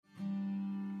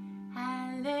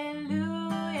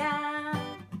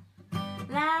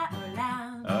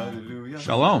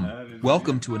Shalom.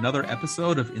 Welcome to another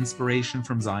episode of Inspiration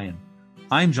from Zion.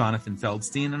 I'm Jonathan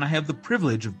Feldstein, and I have the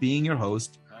privilege of being your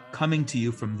host, coming to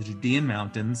you from the Judean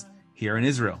mountains here in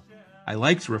Israel. I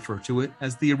like to refer to it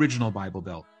as the original Bible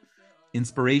Belt.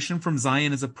 Inspiration from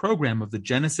Zion is a program of the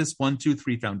Genesis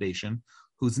 123 Foundation,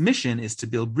 whose mission is to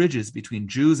build bridges between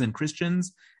Jews and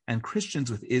Christians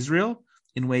with Israel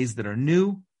in ways that are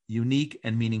new, unique,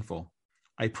 and meaningful.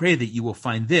 I pray that you will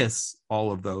find this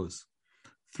all of those.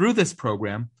 Through this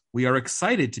program, we are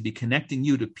excited to be connecting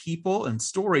you to people and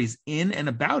stories in and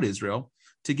about Israel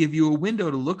to give you a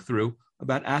window to look through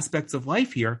about aspects of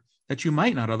life here that you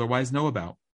might not otherwise know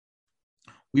about.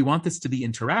 We want this to be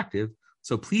interactive,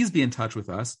 so please be in touch with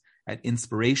us at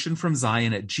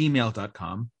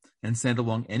inspirationfromzion@gmail.com and send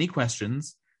along any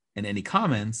questions and any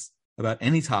comments about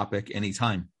any topic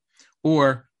anytime.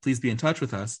 Or please be in touch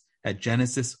with us at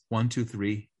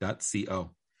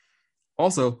genesis123.co.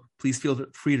 Also, please feel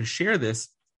free to share this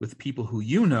with people who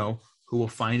you know who will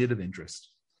find it of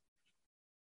interest.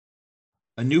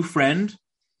 A new friend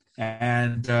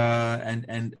and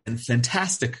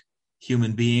fantastic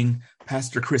human being,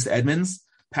 Pastor Chris Edmonds.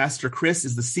 Pastor Chris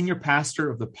is the senior pastor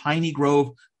of the Piney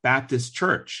Grove Baptist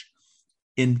Church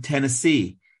in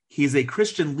Tennessee. He's a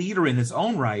Christian leader in his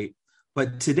own right,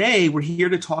 but today we're here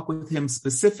to talk with him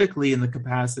specifically in the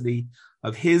capacity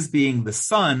of his being the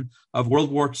son of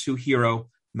World War II hero,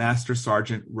 Master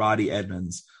Sergeant Roddy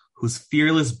Edmonds, whose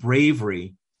fearless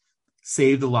bravery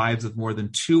saved the lives of more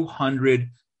than 200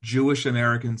 Jewish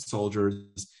American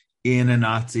soldiers in a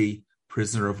Nazi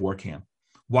prisoner of war camp.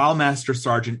 While Master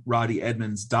Sergeant Roddy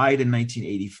Edmonds died in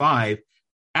 1985,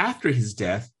 after his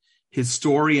death, his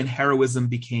story and heroism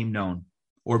became known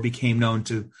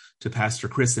to Pastor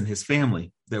Chris and his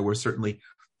family. There were certainly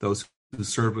those who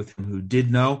served with him who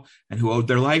did know and who owed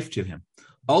their life to him.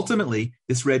 Ultimately,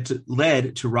 this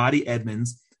led to Roddy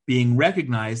Edmonds being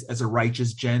recognized as a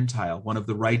righteous Gentile, one of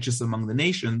the righteous among the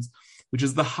nations, which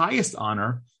is the highest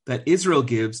honor that Israel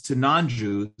gives to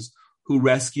non-Jews who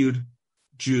rescued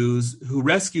Jews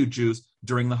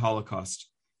during the Holocaust.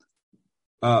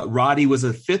 Roddy was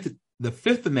the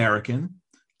fifth American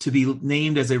to be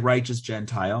named as a righteous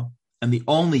Gentile and the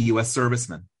only U.S.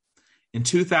 serviceman. In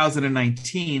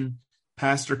 2019,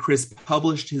 Pastor Chris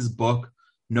published his book,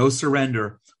 No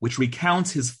Surrender, which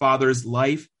recounts his father's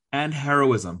life and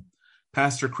heroism.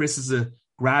 Pastor Chris is a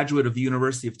graduate of the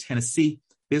University of Tennessee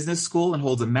Business School and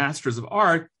holds a Master's of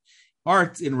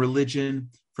Arts in Religion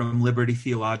from Liberty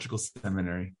Theological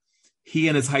Seminary. He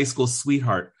and his high school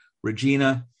sweetheart,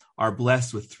 Regina, are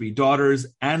blessed with 3 daughters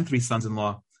and 3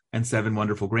 sons-in-law and 7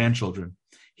 wonderful grandchildren.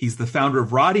 He's the founder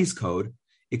of Roddy's Code,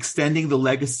 extending the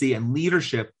legacy and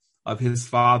leadership of his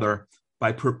father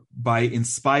by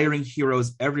inspiring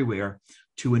heroes everywhere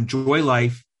to enjoy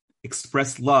life,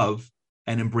 express love,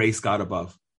 and embrace God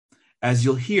above. As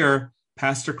you'll hear,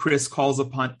 Pastor Chris calls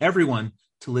upon everyone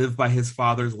to live by his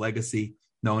father's legacy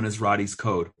known as Roddy's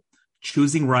Code,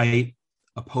 choosing right,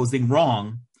 opposing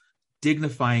wrong,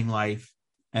 dignifying life,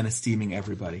 and esteeming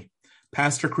everybody.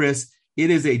 Pastor Chris, it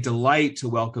is a delight to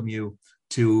welcome you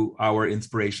to our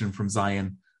Inspiration from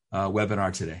Zion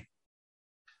webinar today.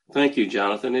 Thank you,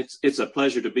 Jonathan. It's a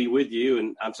pleasure to be with you,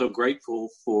 and I'm so grateful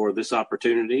for this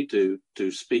opportunity to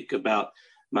speak about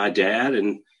my dad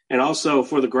and also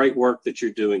for the great work that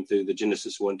you're doing through the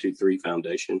Genesis 123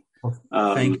 Foundation.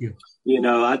 Thank you.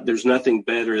 There's nothing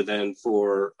better than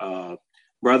for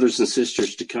brothers and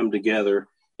sisters to come together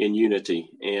in unity,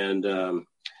 and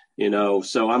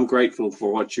so I'm grateful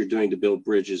for what you're doing to build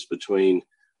bridges between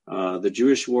the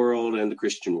Jewish world and the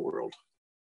Christian world.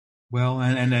 Well,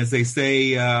 and as they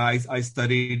say, I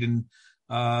studied in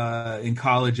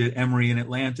college at Emory in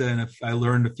Atlanta, and I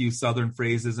learned a few Southern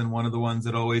phrases, and one of the ones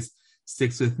that always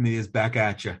sticks with me is "back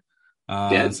at you."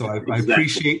 So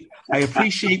I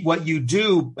appreciate what you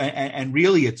do, and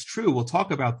really, it's true. We'll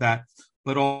talk about that,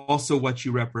 but also what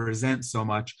you represent so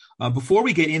much. Before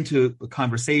we get into the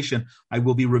conversation, I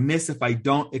will be remiss if I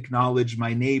don't acknowledge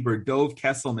my neighbor Dov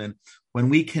Kesselman. When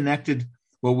we connected,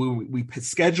 we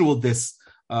scheduled this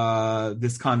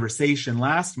conversation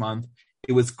last month,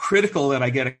 it was critical that I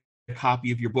get a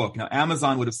copy of your book. Now,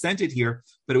 Amazon would have sent it here,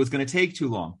 but it was going to take too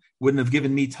long. Wouldn't have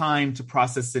given me time to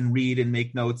process and read and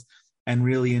make notes and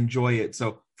really enjoy it.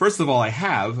 So first of all, I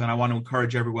have, and I want to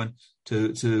encourage everyone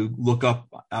to look up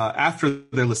after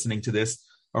they're listening to this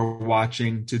or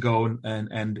watching, to go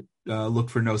and look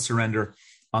for No Surrender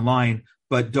online.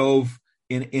 But Dove,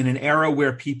 in an era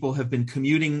where people have been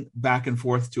commuting back and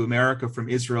forth to America from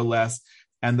Israel less,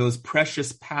 and those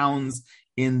precious pounds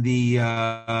in the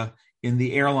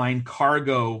airline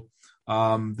cargo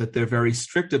that they're very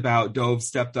strict about, Dove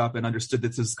stepped up and understood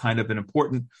this is kind of an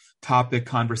important topic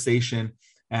conversation.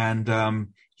 And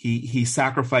he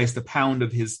sacrificed a pound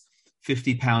of his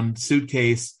 50-pound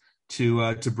suitcase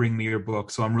to bring me your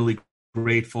book. So I'm really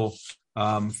grateful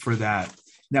for that.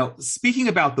 Now, speaking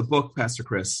about the book, Pastor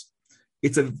Chris,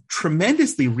 it's a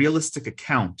tremendously realistic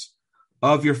account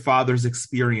of your father's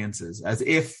experiences, as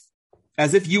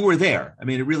if you were there. I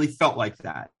mean, it really felt like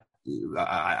that.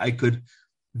 I could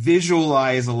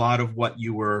visualize a lot of what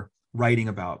you were writing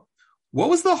about. What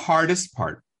was the hardest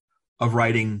part of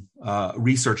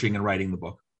researching and writing the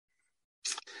book?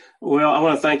 Well, I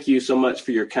want to thank you so much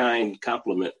for your kind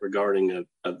compliment regarding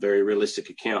a very realistic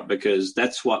account, because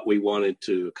that's what we wanted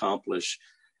to accomplish.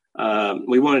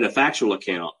 We wanted a factual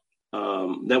account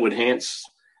that would enhance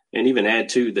and even add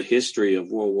to the history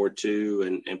of World War II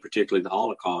and particularly the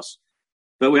Holocaust.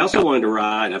 But we also wanted to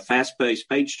write a fast-paced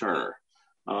page-turner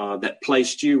that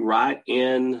placed you right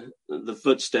in the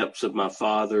footsteps of my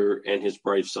father and his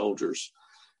brave soldiers.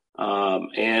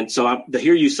 And so to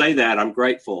hear you say that, I'm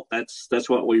grateful. That's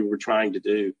what we were trying to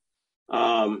do.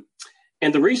 And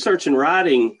the research and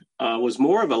writing was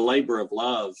more of a labor of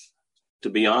love, to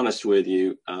be honest with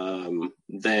you,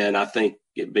 than I think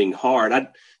it being hard. Of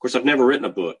course, I've never written a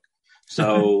book.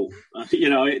 So,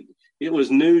 it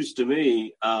was news to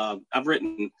me. I've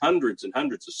written hundreds and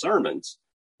hundreds of sermons,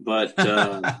 but,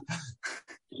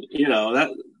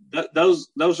 those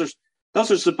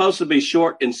are supposed to be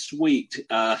short and sweet.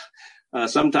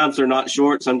 Sometimes they're not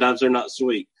short, sometimes they're not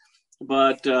sweet.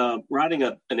 But writing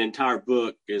an entire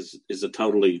book is a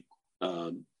totally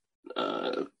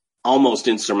almost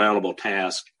insurmountable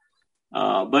task.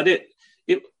 But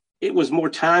it was more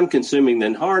time consuming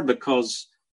than hard, because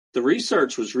the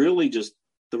research was really just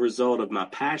the result of my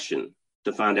passion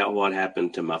to find out what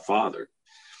happened to my father.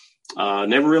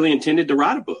 Never really intended to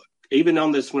write a book. Even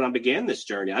on this, when I began this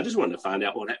journey, I just wanted to find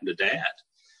out what happened to Dad.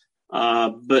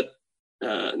 But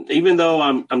even though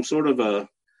I'm sort of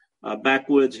a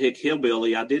backwoods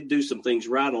hillbilly, I did do some things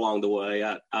right along the way.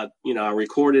 I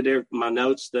recorded my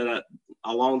notes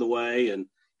along the way, and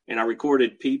I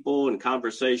recorded people and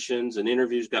conversations and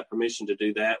interviews. Got permission to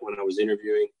do that when I was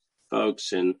interviewing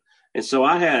folks, and so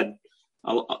I had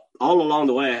all along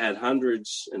the way, I had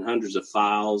hundreds and hundreds of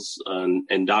files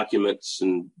and documents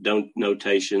and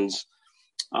notations.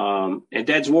 And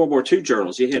Dad's World War II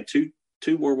journals. He had two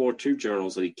World War II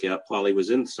journals that he kept while he was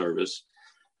in the service.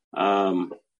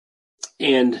 And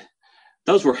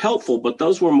those were helpful, but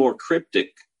those were more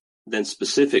cryptic than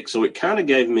specific. So it kind of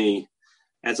gave me,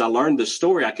 as I learned the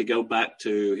story, I could go back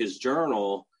to his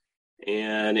journal,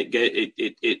 and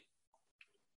it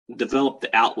developed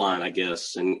the outline, I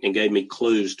guess, and gave me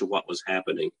clues to what was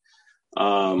happening.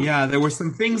 There were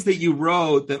some things that you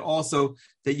wrote that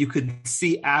you could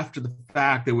see after the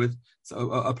fact. There was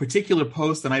a particular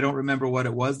post, and I don't remember what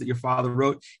it was that your father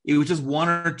wrote. It was just one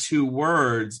or two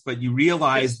words, but you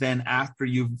realize then, after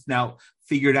you've now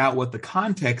figured out what the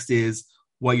context is,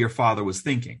 what your father was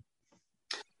thinking.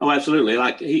 Oh, absolutely.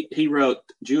 Like he wrote,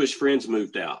 Jewish friends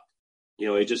moved out. It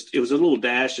was a little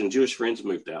dash, and Jewish friends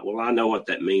moved out. Well, I know what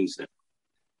that means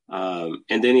now.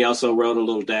 And then he also wrote a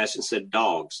little dash and said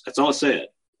dogs. That's all it said,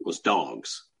 was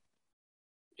dogs.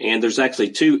 And there's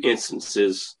actually two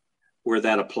instances where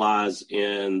that applies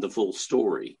in the full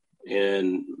story,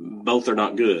 and both are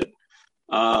not good.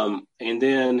 And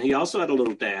then he also had a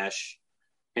little dash,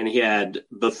 and he had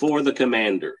before the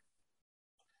commander.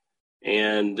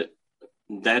 And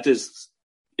that is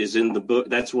in the book.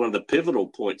 That's one of the pivotal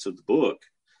points of the book,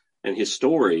 and his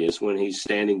story is when he's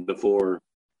standing before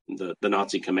the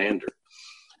Nazi commander.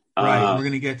 Right, we're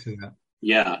going to get to that.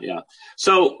 Yeah.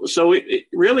 So it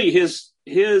really,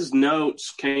 his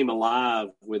notes came alive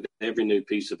with every new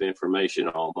piece of information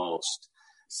almost.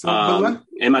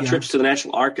 And my trips to the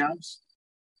National Archives,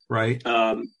 right?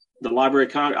 The Library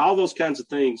of Congress, all those kinds of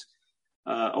things.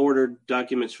 Ordered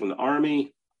documents from the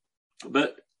Army,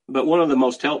 but one of the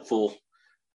most helpful,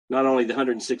 not only the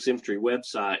 106th Infantry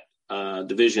website,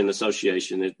 Division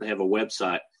Association, they have a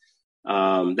website.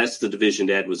 That's the division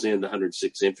Dad was in, the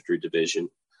 106th Infantry Division.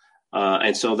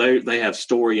 And so they have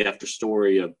story after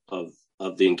story of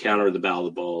the encounter of the Battle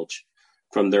of the Bulge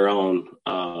from their own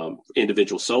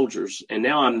individual soldiers. And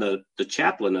now I'm the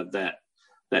chaplain of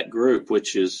that group,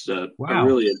 which is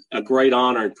really a great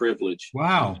honor and privilege.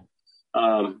 Wow.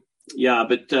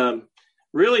 But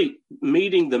really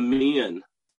meeting the men,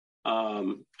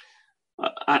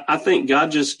 I think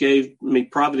God just gave me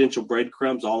providential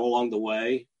breadcrumbs all along the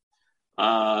way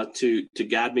to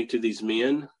guide me to these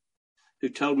men who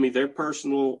told me their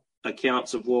personal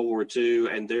accounts of World War II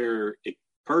and their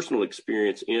personal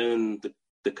experience in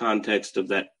the context of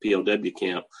that POW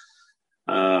camp.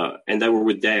 And they were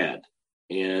with Dad,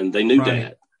 and they knew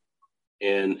Dad,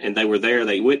 and they were there.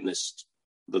 They witnessed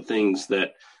the things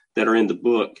that are in the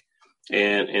book,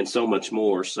 and so much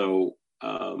more. So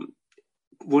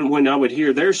when I would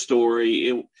hear their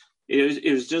story,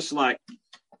 it was just like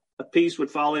a piece would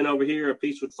fall in over here, a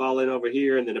piece would fall in over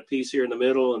here, and then a piece here in the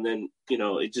middle, and then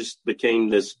it just became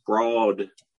this broad.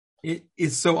 It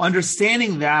is so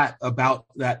understanding that about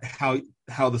that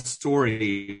how the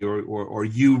story or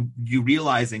you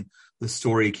realizing the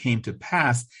story came to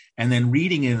pass, and then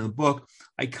reading it in the book,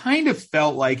 I kind of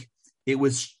felt like it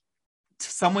was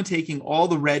someone taking all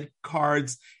the red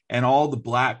cards and all the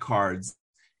black cards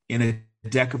in a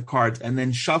deck of cards and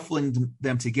then shuffling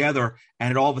them together,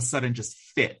 and it all of a sudden just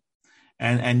fit.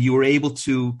 And you were able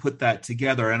to put that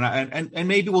together. And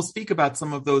maybe we'll speak about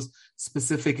some of those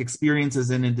specific experiences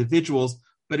in individuals.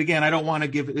 But again, I don't want to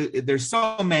give, there's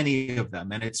so many of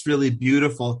them, and it's really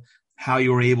beautiful how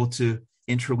you were able to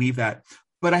interweave that.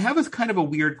 But I have a kind of a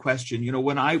weird question.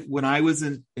 When I was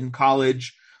in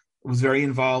college, I was very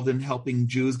involved in helping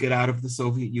Jews get out of the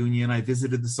Soviet Union. I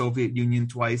visited the Soviet Union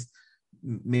twice.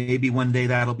 Maybe one day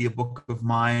that'll be a book of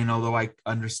mine, although I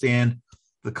understand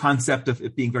the concept of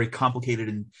it being very complicated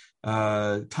and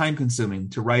time consuming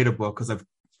to write a book, because I've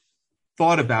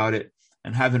thought about it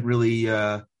and haven't really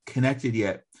connected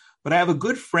yet. But I have a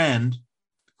good friend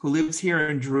who lives here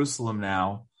in Jerusalem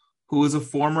now, who is a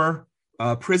former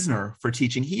prisoner for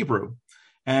teaching Hebrew.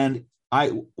 And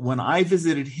when I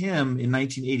visited him in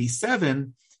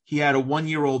 1987, he had a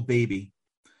 1-year-old baby,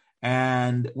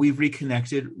 and we've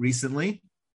reconnected recently.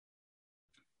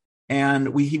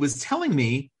 And he was telling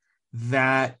me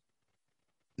that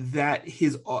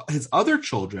his other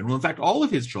children, well, in fact, all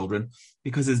of his children,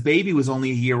 because his baby was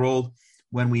only a year old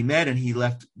when we met and he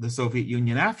left the Soviet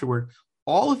Union afterward,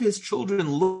 all of his children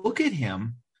look at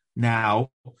him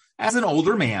now as an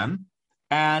older man,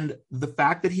 and the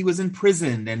fact that he was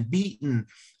imprisoned and beaten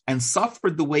and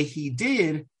suffered the way he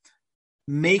did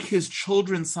make his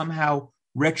children somehow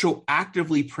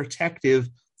retroactively protective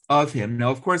of him.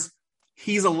 Now, of course,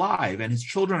 he's alive and his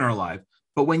children are alive.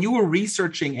 But when you were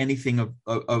researching anything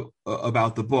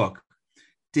about the book,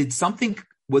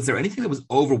 was there anything that was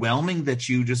overwhelming that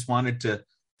you just wanted to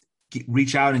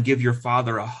reach out and give your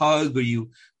father a hug, or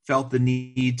you felt the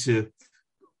need to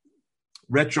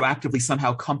retroactively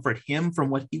somehow comfort him from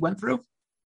what he went through?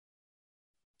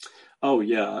 Oh,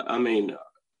 yeah. I mean,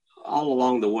 all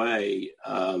along the way,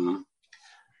 all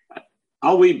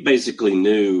we basically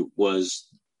knew was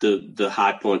the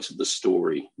high points of the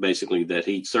story, basically, that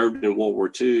he served in World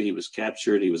War II, he was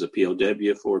captured, he was a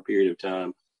POW for a period of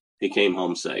time, he came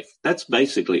home safe. That's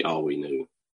basically all we knew.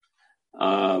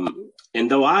 And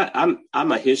though I'm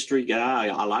a history guy,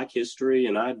 I like history,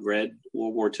 and I'd read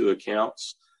World War II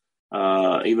accounts,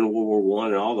 even World War I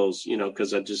and all those,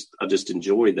 because I just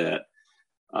enjoy that.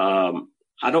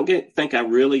 I don't think I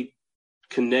really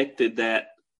connected that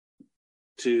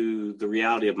to the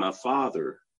reality of my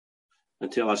father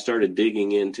until I started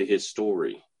digging into his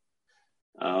story.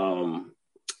 And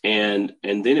then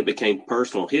it became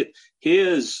personal.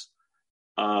 His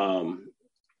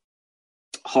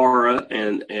horror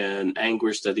and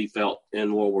anguish that he felt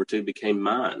in World War II became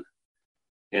mine.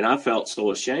 And I felt so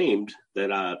ashamed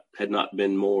that I had not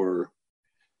been more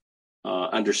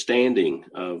understanding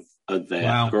of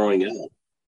that growing up,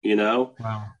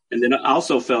 Wow. And then I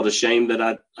also felt ashamed that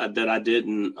I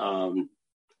didn't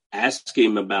ask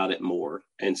him about it more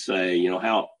and say,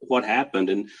 what happened.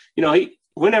 And,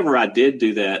 whenever I did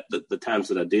do that, the times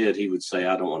that I did, he would say,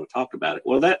 I don't want to talk about it.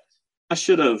 Well, that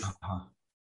should have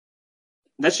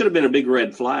been a big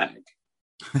red flag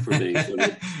for me,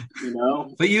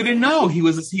 But you didn't know he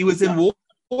was in war.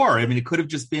 I mean, it could have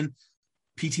just been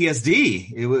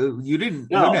PTSD.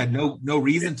 You had no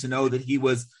reason to know that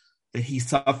he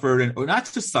suffered, or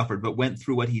not just suffered, but went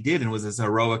through what he did and was as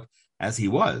heroic as he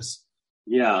was.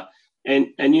 Yeah.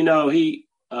 And he,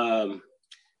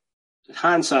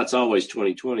 hindsight's always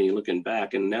 20/20 looking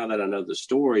back. And now that I know the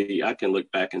story, I can look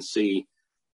back and see,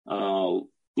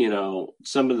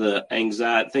 some of the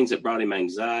anxiety, things that brought him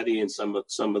anxiety, and some of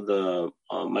the,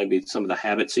 maybe some of the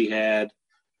habits he had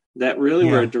that really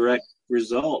were a direct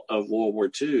result of World War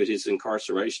II, his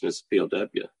incarceration as a POW.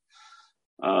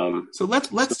 So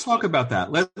let's talk about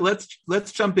that.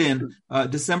 Let's jump in.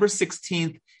 December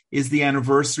 16th is the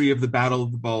anniversary of the Battle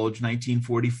of the Bulge,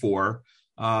 1944.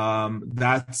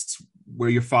 That's where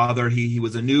your father, he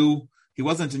wasn't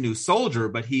a new soldier,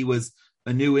 but he was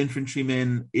a new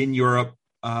infantryman in Europe.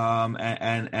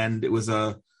 And it was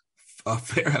a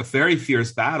very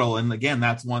fierce battle. And again,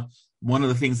 that's one of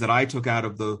the things that I took out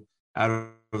of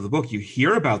of the book, you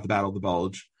hear about the Battle of the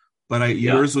Bulge, but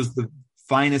Yeah. yours was the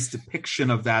finest depiction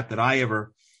of that I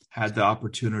ever had the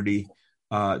opportunity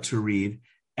to read.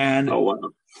 And Oh,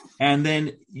 wow. and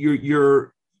then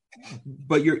your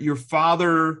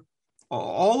father,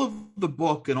 all of the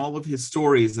book and all of his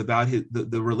stories about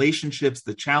the relationships,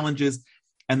 the challenges,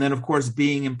 and then of course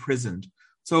being imprisoned.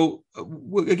 So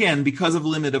again, because of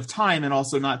limit of time, and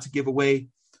also not to give away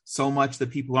so much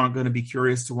that people aren't going to be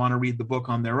curious to want to read the book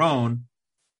on their own,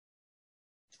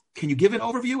 can you give an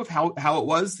overview of how it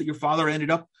was that your father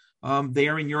ended up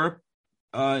there in Europe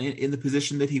in the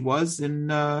position that he was in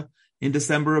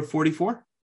December of 44?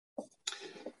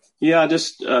 Yeah,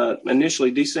 just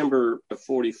initially December of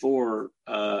 44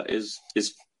 is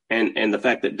and the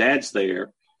fact that Dad's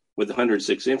there with the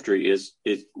 106th Infantry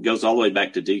it goes all the way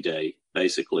back to D-Day,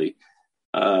 basically.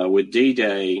 With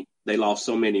D-Day, they lost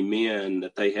so many men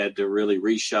that they had to really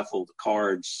reshuffle the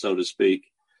cards, so to speak,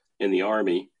 in the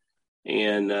Army.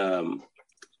 And a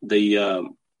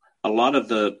lot of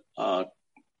the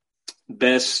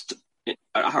best,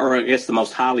 or I guess the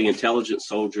most highly intelligent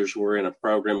soldiers were in a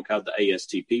program called the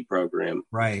ASTP program,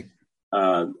 right?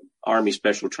 Army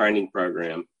Special Training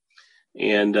Program,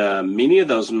 and many of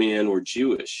those men were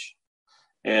Jewish,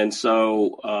 and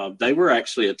so they were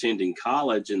actually attending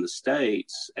college in the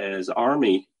States as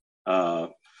Army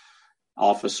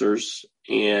officers,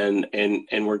 and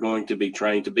were going to be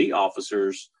trained to be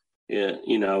officers,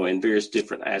 in various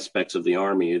different aspects of the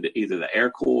Army, either the Air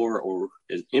Corps or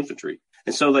infantry.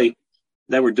 And so they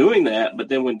were doing that, but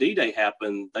then when D-Day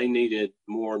happened, they needed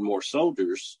more and more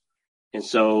soldiers. And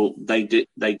so they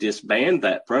disbanded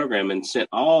that program and sent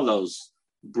all those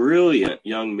brilliant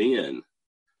young men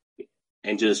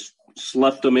and just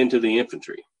sloughed them into the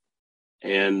infantry.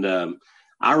 And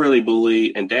I really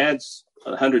believe, and Dad's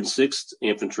 106th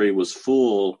Infantry was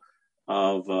full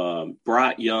of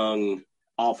bright young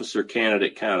officer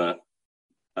candidate kind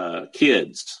of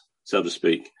kids, so to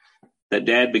speak, that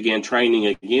Dad began training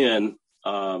again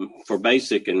for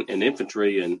basic and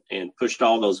infantry, and pushed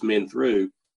all those men through.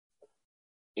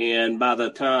 And by the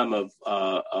time of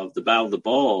the Battle of the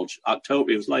Bulge,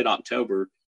 it was late October,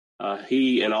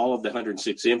 he and all of the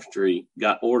 106th Infantry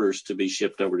got orders to be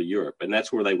shipped over to Europe, and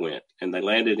that's where they went. And they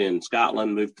landed in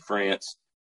Scotland, moved to France,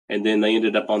 and then they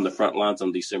ended up on the front lines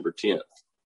on December 10th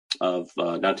of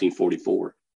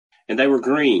 1944. And they were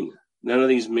green. None of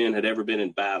these men had ever been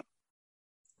in battle.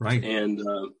 Right. And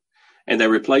they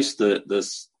replaced the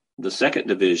second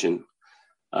division,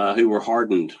 who were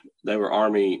hardened. They were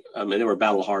they were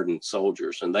battle hardened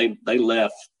soldiers, and they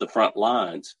left the front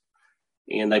lines,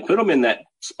 and they put them in that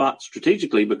spot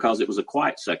strategically because it was a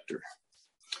quiet sector.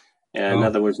 And in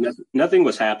other words, nothing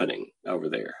was happening over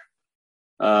there,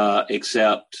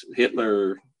 except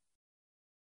Hitler,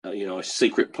 a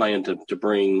secret plan to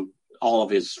bring all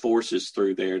of his forces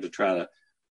through there to try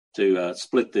to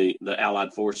split the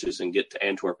Allied forces and get to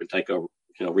Antwerp and take over,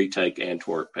 retake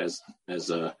Antwerp as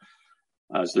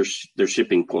their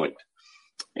shipping point.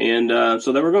 And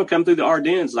so they were going to come through the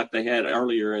Ardennes like they had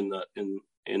earlier in the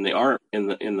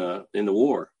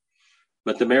war.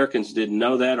 But the Americans didn't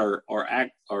know that,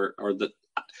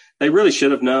 they really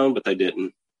should have known, but they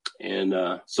didn't.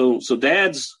 And so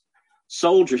Dad's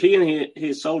soldiers, he and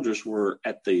his soldiers were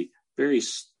at the very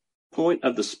point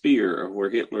of the spear of where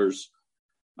Hitler's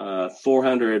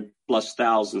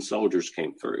 400,000+ soldiers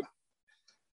came through.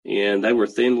 And they were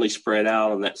thinly spread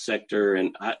out on that sector.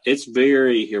 And it's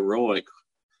very heroic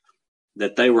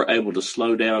that they were able to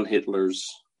slow down Hitler's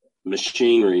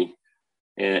machinery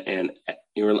and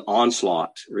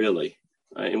onslaught, really,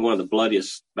 in one of the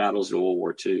bloodiest battles in World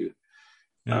War II.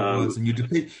 Yeah, it was. And you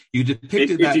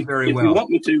depicted that very well.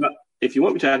 If you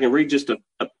want me to, I can read just a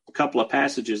couple of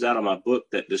passages out of my book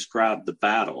that describe the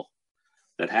battle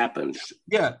that happened.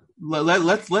 Yeah,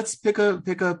 let's pick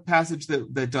a passage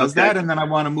that does that, and then I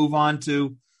want to move on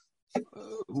to.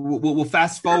 We'll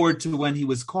fast forward to when he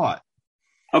was caught.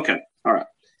 Okay, all right.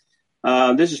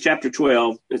 This is chapter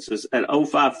 12. It says, at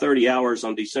 05:30 hours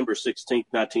on December 16th,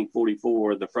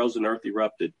 1944, the frozen earth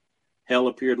erupted. Hell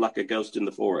appeared like a ghost in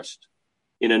the forest.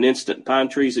 In an instant, pine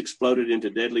trees exploded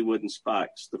into deadly wooden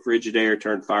spikes. The frigid air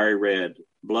turned fiery red.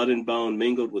 Blood and bone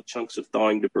mingled with chunks of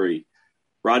thawing debris.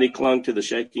 Roddy clung to the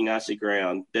shaking, icy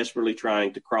ground, desperately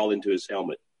trying to crawl into his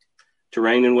helmet.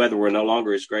 Terrain and weather were no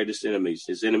longer his greatest enemies.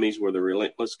 His enemies were the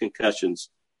relentless concussions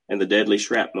and the deadly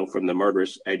shrapnel from the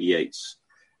murderous 88s.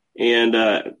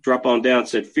 And drop on down,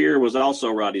 said fear was also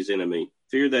Roddy's enemy.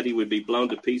 Fear that he would be blown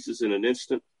to pieces in an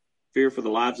instant. Fear for the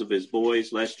lives of his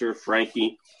boys, Lester,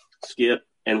 Frankie, Skip,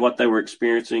 and what they were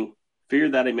experiencing. Fear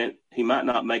that he might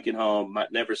not make it home,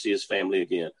 might never see his family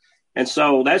again. And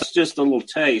so that's just a little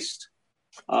taste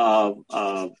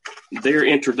their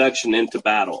introduction into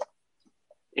battle.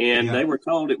 And Yeah. they were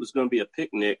told it was going to be a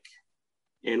picnic.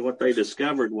 And what they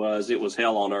discovered was it was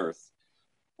hell on earth.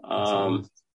 Yes, it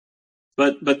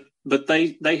was. But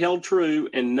they held true,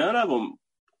 and none of them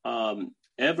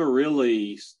ever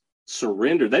really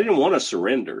surrendered. They didn't want to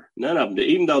surrender. None of them did,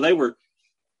 even though they were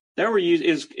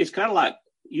using. It's kind of like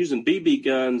using BB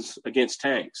guns against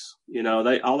tanks. You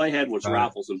know, all they had was Right.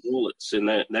 rifles and bullets, and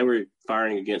they were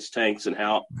firing against tanks and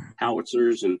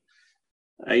howitzers and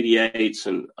 88s,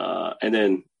 and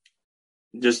then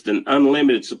just an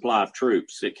unlimited supply of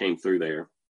troops that came through there.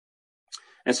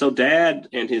 And so Dad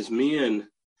and his men,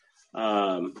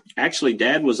 actually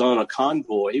Dad was on a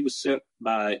convoy. He was sent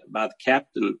by the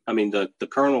captain, the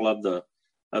colonel of the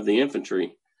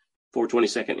infantry,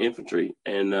 422nd Infantry.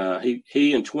 And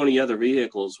he and 20 other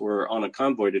vehicles were on a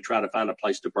convoy to try to find a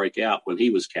place to break out when he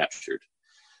was captured.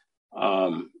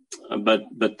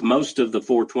 But most of the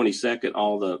 422nd,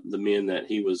 all the men that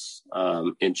he was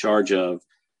in charge of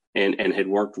and had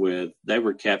worked with, they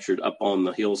were captured up on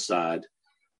the hillside,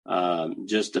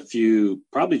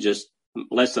 probably just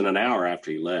less than an hour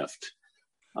after he left.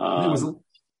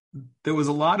 There was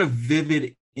a lot of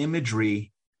vivid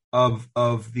imagery of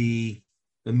the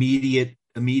immediate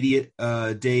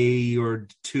day or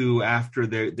two after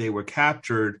they were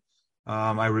captured.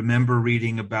 I remember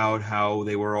reading about how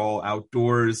they were all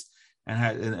outdoors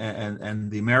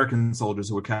and the American soldiers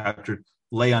who were captured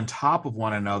lay on top of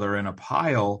one another in a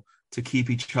pile to keep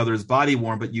each other's body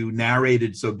warm. But you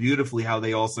narrated so beautifully how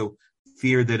they also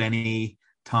feared that any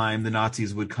time the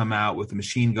Nazis would come out with a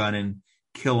machine gun and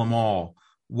kill them all.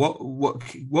 What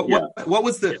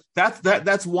was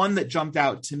that's one that jumped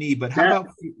out to me. But how about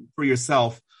for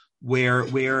yourself, where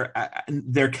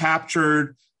they're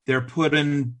captured, they're put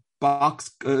in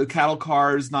cattle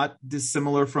cars, not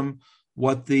dissimilar from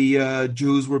what the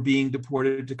Jews were being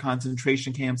deported to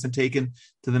concentration camps and taken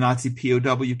to the Nazi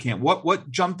POW camp. What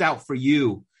jumped out for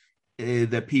you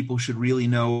that people should really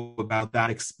know about that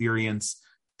experience,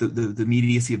 the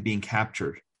immediacy of being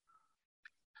captured?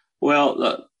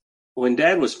 Well, when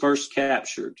Dad was first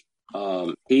captured,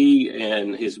 he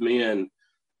and his men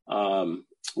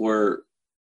were,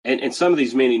 and some of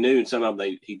these men he knew, and some of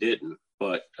them he didn't.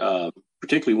 But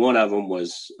particularly one of them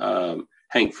was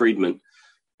Hank Friedman.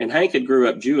 And Hank had grew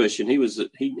up Jewish, and he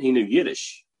knew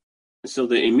Yiddish. And so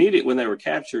when they were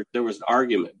captured, there was an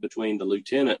argument between the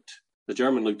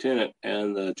German lieutenant,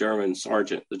 and the German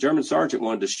sergeant. The German sergeant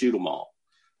wanted to shoot them all,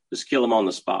 just kill them on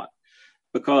the spot,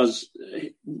 because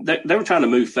they were trying to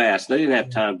move fast. They didn't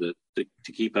have time to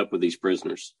keep up with these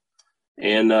prisoners.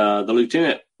 And the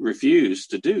lieutenant refused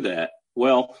to do that.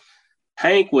 Well,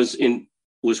 Hank was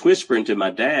whispering to my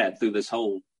dad through this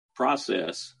whole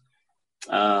process.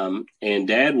 And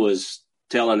Dad was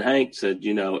telling Hank, said,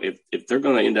 if they're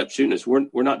going to end up shooting us, we're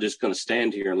not just going to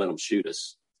stand here and let them shoot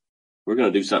us. We're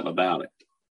going to do something about it.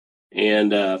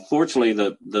 And fortunately,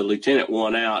 the lieutenant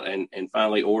won out and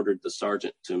finally ordered the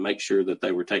sergeant to make sure that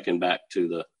they were taken back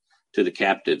to the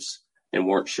captives and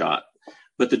weren't shot.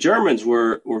 But the Germans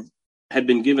had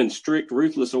been given strict,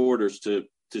 ruthless orders to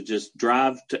just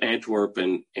drive to Antwerp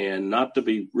and not to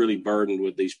be really burdened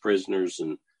with these prisoners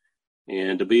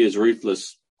and to be as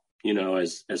ruthless,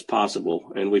 as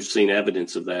possible. And we've seen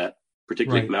evidence of that,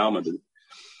 particularly at Malmedy.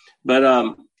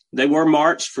 But they were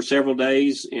marched for several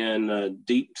days in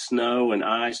deep snow and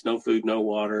ice, no food, no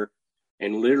water.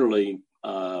 And literally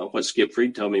what Skip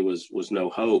Fried told me was no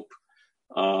hope.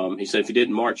 He said, if you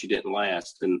didn't march, you didn't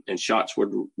last. And shots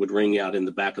would ring out in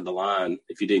the back of the line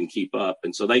if you didn't keep up.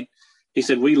 And so he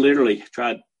said, we literally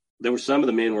tried. There were some of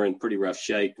the men were in pretty rough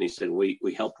shape. And he said, we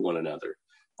helped one another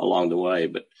along the way.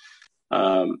 But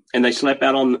and they slept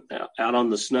out on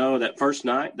the snow. That first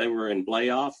night they were in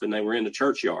Blayoff, and they were in the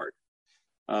churchyard.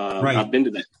 I've been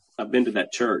to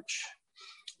that church.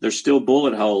 There's still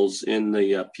bullet holes in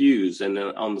the pews and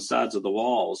on the sides of the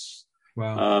walls.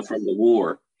 Wow. From the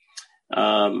war.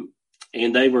 And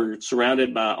they were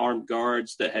surrounded by armed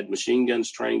guards that had machine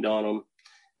guns trained on them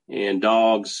and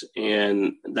dogs.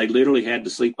 And they literally had to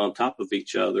sleep on top of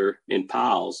each other in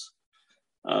piles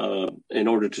in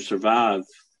order to survive.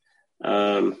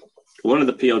 One of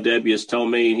the POWs told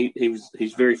me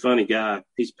he's a very funny guy.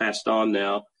 He's passed on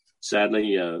now.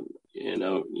 Sadly,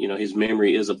 his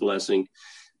memory is a blessing,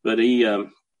 but he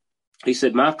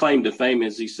said, my claim to fame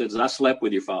is, he says, I slept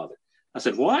with your father. I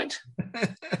said, what?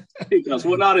 He goes,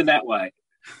 well, not in that way.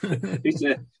 He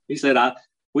said,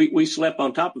 we slept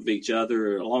on top of each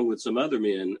other along with some other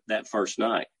men that first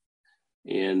night.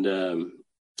 And,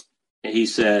 he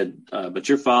said, but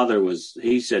your father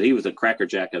he said he was a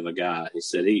crackerjack of a guy. He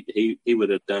said he would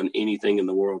have done anything in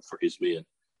the world for his men.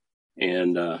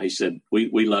 And he said,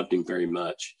 we loved him very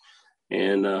much.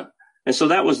 And so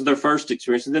that was their first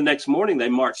experience. And the next morning they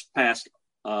marched past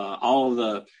all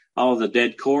of the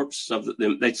dead corpse of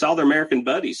them. They saw their American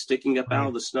buddies sticking up out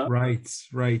of the snow. Right.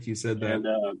 You said that.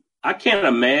 And I can't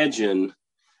imagine,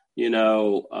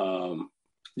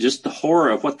 just the horror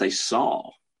of what they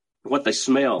saw, what they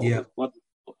smelled, what,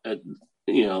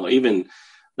 even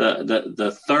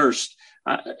the thirst.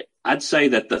 I'd say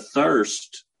that the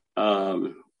thirst,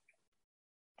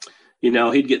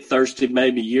 he'd get thirsty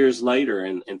maybe years later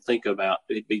and think about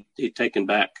he'd taken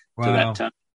back to that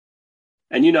time.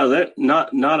 And that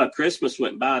not a Christmas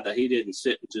went by that he didn't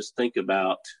sit and just think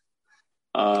about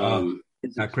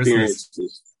his experiences.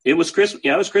 Christmas. It was Christmas.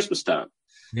 Yeah, it was Christmas time.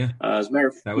 Yeah. As a matter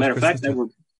of fact,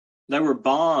 they were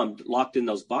bombed, locked in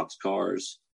those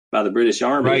boxcars by the British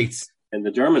Army, right? And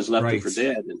the Germans left them for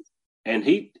dead. And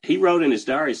he wrote in his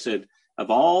diary, said, of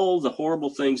all the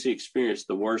horrible things he experienced,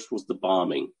 the worst was the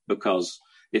bombing, because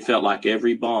it felt like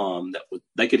every bomb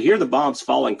they could hear the bombs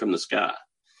falling from the sky.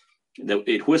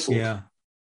 It whistled. Yeah.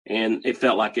 And it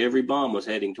felt like every bomb was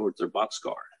heading towards their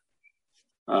boxcar.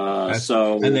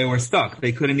 And they were stuck.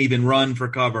 They couldn't even run for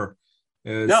cover.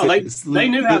 No, they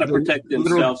knew how to protect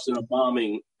themselves in a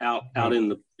bombing out in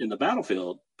the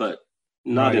battlefield, but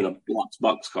not in a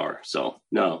boxcar. So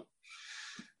no.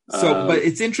 But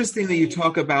it's interesting that you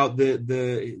talk about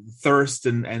the thirst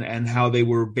and how they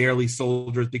were barely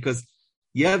soldiers, because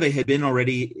they had been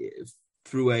already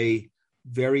through a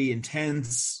very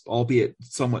intense, albeit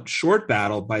somewhat short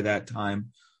battle by that time,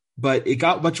 but it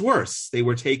got much worse. They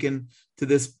were taken to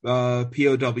this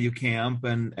POW camp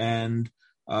and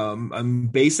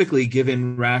basically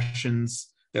given rations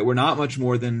that were not much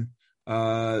more than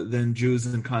Jews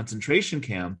in concentration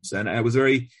camps. And I was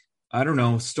very,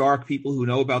 stark. People who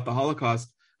know about the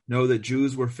Holocaust know that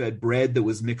Jews were fed bread that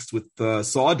was mixed with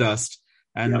sawdust.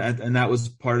 And that was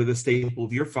part of the staple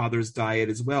of your father's diet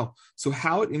as well. So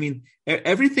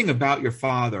everything about your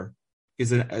father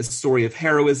is a story of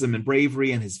heroism and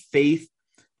bravery and his faith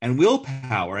and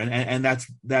willpower. And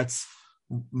that's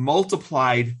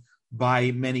multiplied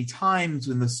by many times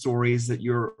in the stories that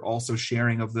you're also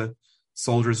sharing of the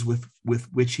soldiers with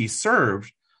which he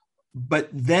served. But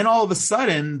then all of a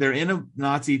sudden they're in a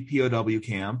Nazi POW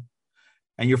camp,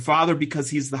 and your father, because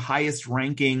he's the highest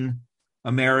ranking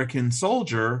American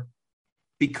soldier,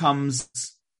 becomes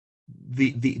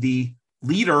the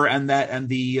leader and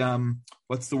the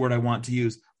what's the word I want to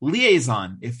use,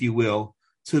 liaison, if you will,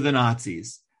 to the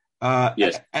Nazis.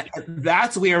 Yes,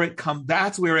 that's where it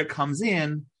comes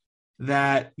in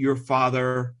that your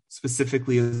father,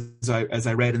 specifically, as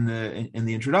I read in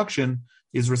the introduction,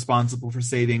 is responsible for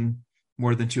saving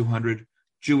more than 200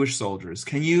 Jewish soldiers.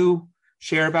 Can you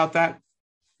share about that?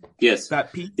 Yes.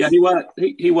 That piece? Yeah,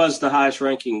 he was the highest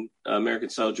ranking American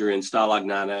soldier in Stalag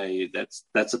 9A.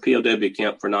 That's a POW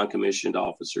camp for non-commissioned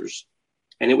officers.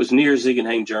 And it was near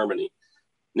Ziegenhain, Germany.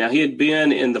 Now, he had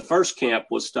been in the first camp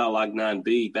was Stalag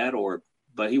 9B, Bad Orb,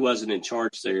 but he wasn't in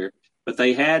charge there. But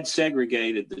they had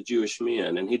segregated the Jewish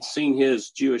men, and he'd seen his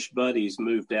Jewish buddies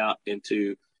moved out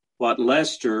into what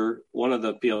Lester, one of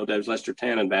the POWs, Lester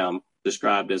Tannenbaum,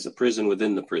 described as a prison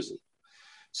within the prison.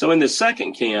 So in the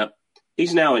second camp,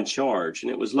 he's now in charge,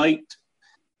 and it was late.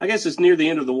 I guess it's near the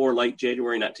end of the war, late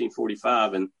January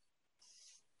 1945,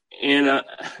 and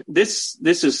this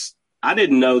is. I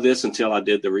didn't know this until I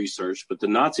did the research, but the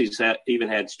Nazis even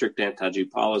had strict anti-Jew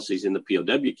policies in the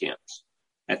POW camps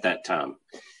at that time,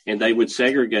 and they would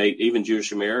segregate even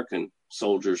Jewish American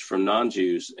soldiers from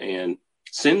non-Jews and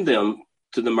send them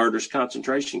to the murderous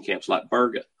concentration camps like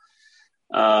Berga.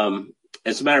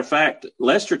 As a matter of fact,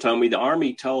 Lester told me the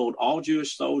Army told all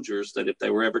Jewish soldiers that if they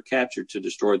were ever captured to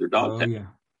destroy their dog tag. Yeah.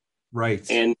 Right.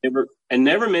 And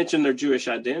never mention their Jewish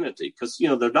identity, because,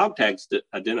 their dog tags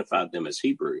identified them as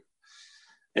Hebrew.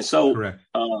 And so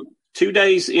 2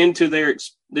 days into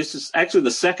this is actually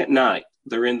the second night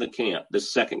they're in the camp,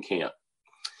 this second camp.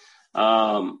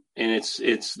 And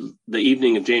it's the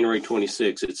evening of January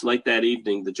 26th. It's late that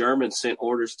evening. The Germans sent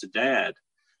orders to Dad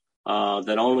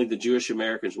that only the Jewish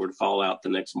Americans were to fall out the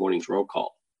next morning's roll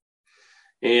call.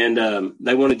 And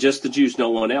they wanted just the Jews, no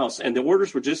one else. And the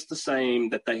orders were just the same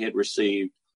that they had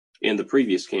received in the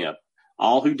previous camp.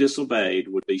 All who disobeyed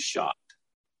would be shot.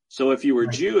 So if you were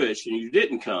Jewish and you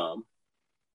didn't come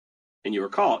and you were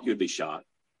caught, you'd be shot.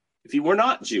 If you were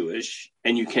not Jewish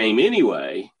and you came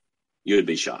anyway, you would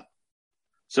be shot.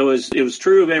 So it was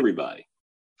true of everybody.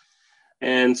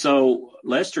 And so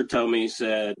Lester told me, he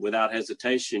said, without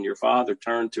hesitation, your father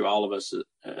turned to all of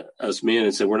us men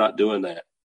and said, we're not doing that.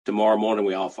 Tomorrow morning,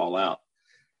 we all fall out.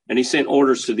 And he sent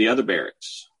orders to the other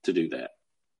barracks to do that.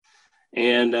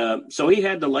 And so he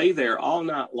had to lay there all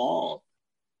night long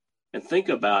and think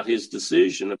about his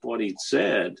decision of what he'd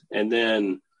said, and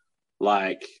then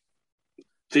like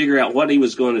figure out what he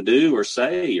was going to do or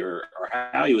say, or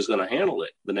how he was going to handle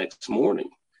it the next morning.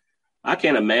 I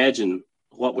can't imagine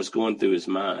what was going through his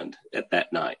mind at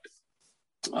that night.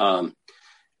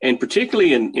 And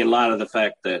particularly in light of the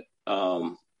fact that,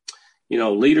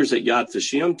 leaders at Yad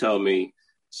Vashem told me,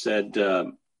 said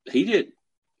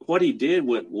what he did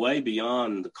went way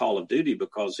beyond the call of duty,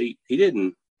 because he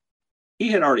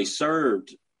had already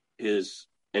served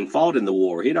and fought in the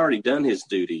war. He'd already done his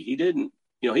duty. He didn't,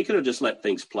 he could have just let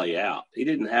things play out. He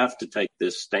didn't have to take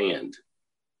this stand.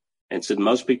 And said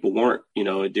most people weren't,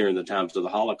 during the times of the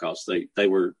Holocaust, they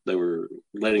were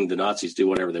letting the Nazis do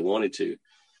whatever they wanted to.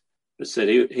 But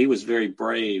said he was very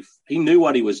brave. He knew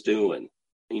what he was doing.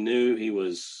 He knew he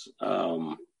was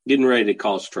getting ready to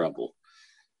cause trouble.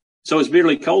 So it was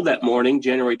bitterly cold that morning,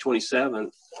 January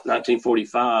 27th,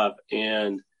 1945.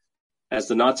 And as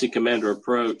the Nazi commander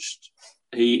approached,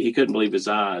 he couldn't believe his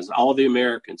eyes. All of the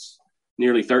Americans,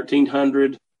 nearly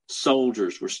 1,300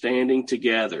 soldiers, were standing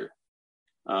together,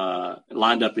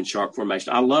 lined up in sharp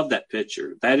formation. I love that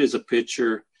picture. That is a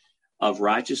picture of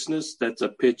righteousness. That's a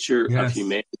picture of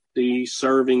humanity,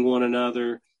 serving one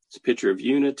another. It's a picture of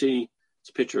unity. It's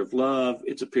a picture of love.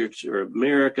 It's a picture of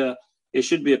America. It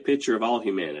should be a picture of all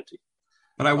humanity.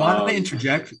 But I want to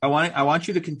interject. I want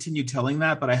you to continue telling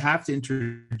that, but I have to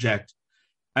interject.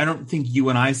 I don't think you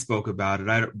and I spoke about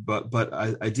it, but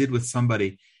I did with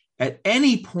somebody. At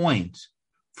any point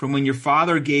from when your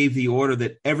father gave the order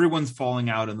that everyone's falling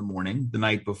out in the morning, the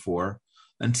night before,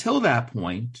 until that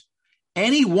point,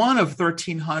 any one of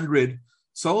 1,300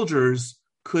 soldiers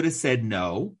could have said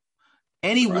no.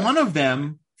 Any one of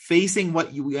them facing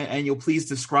what you, and you'll please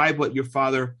describe what your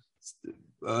father,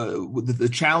 the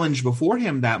challenge before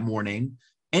him that morning,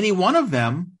 any one of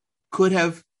them could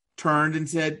have turned and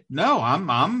said, no,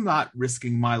 I'm not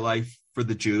risking my life for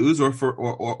the Jews or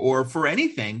for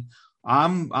anything.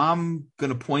 I'm going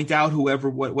to point out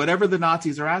whatever the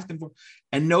Nazis are asking for,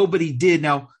 and nobody did.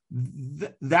 Now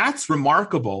that's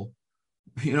remarkable.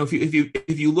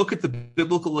 If you look at the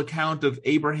biblical account of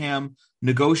Abraham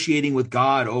negotiating with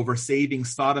God over saving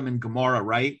Sodom and Gomorrah,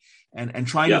 right? And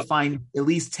trying to find at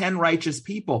least 10 righteous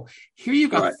people. Here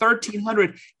you've got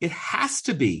 1,300. It has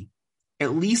to be,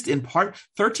 at least in part,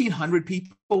 1,300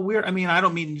 people. I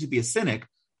don't mean to be a cynic,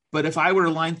 but if I were to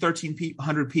line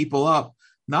 1,300 people up,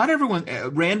 not everyone,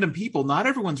 random people, not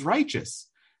everyone's righteous.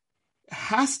 It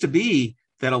has to be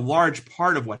that a large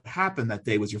part of what happened that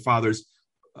day was your father's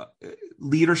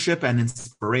leadership and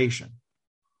inspiration.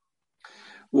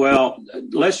 Well,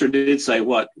 Lester did say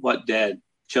what Dad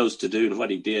chose to do and what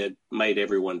he did made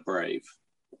everyone brave.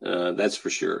 That's for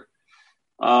sure.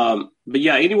 But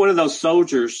yeah, any one of those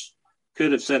soldiers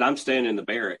could have said, I'm staying in the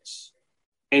barracks.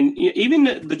 And even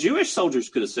the Jewish soldiers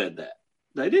could have said that.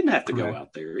 They didn't have to go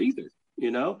out there either,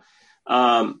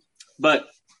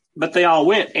 but they all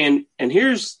went. And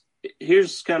here's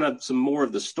kind of some more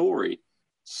of the story.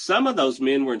 Some of those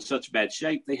men were in such bad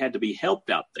shape, they had to be helped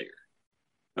out there.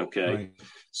 Okay. Right.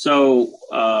 So,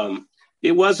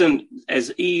 it wasn't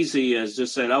as easy as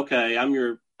just saying, okay, I'm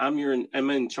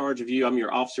in charge of you. I'm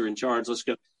your officer in charge. Let's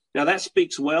go. Now that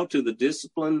speaks well to the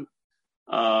discipline,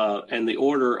 and the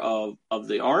order of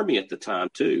the Army at the time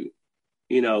too.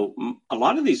 A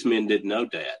lot of these men didn't know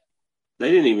Dad. They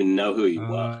didn't even know who he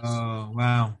was. Oh,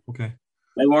 wow. Okay.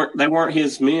 They weren't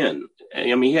his men.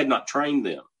 He had not trained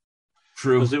them.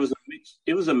 True. Because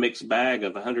it was a mixed bag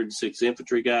of 106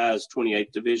 infantry guys,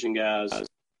 28th Division guys,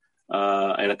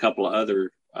 and a couple of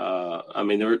other.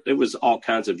 There was all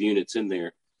kinds of units in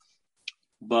there,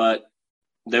 but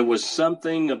there was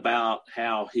something about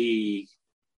how he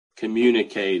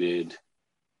communicated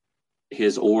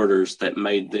his orders that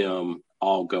made them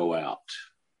all go out,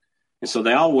 and so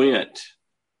they all went.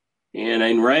 And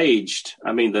enraged,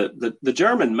 the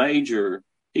German major.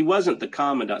 He wasn't the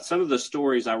commandant. Some of the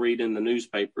stories I read in the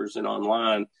newspapers and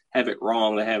online have it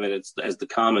wrong. They have it as the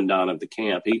commandant of the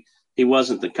camp. He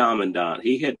wasn't the commandant.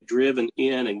 He had driven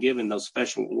in and given those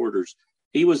special orders.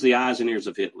 He was the eyes and ears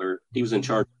of Hitler. He was in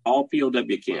charge of all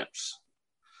POW camps.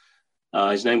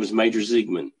 His name was Major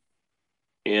Ziegman.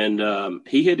 And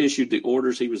he had issued the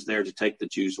orders. He was there to take the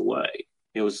Jews away.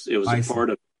 It was a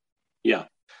part of, yeah.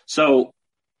 So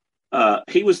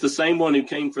he was the same one who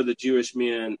came for the Jewish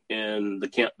men in the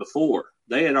camp before.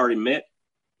 They had already met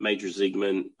Major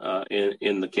Ziegman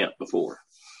in the camp before.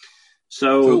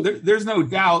 So there's no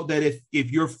doubt that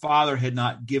if your father had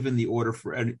not given the order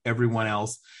for everyone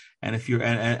else, and if you're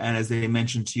and as they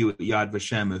mentioned to you at Yad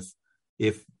Vashem,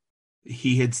 if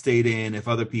he had stayed in, if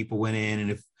other people went in, and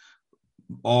if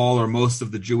all or most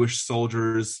of the Jewish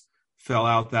soldiers fell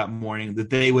out that morning, that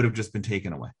they would have just been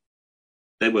taken away.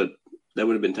 They would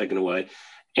have been taken away,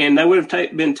 and they would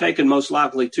have been taken most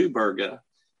likely to Berga.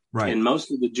 Right. And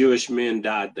most of the Jewish men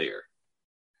died there.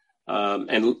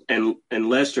 And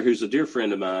Lester, who's a dear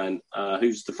friend of mine,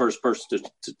 who's the first person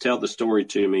to tell the story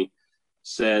to me,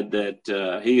 said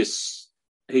that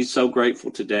he's so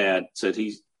grateful to Dad. Said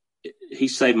he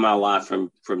saved my life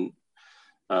from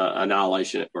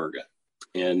annihilation at Berga,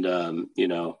 and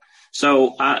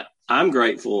so I'm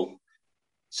grateful.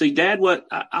 See, Dad, what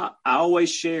I always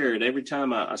shared every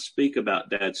time I speak about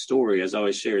Dad's story, as I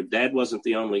always shared, Dad wasn't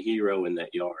the only hero in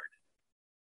that yard.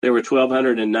 There were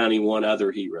 1,291 other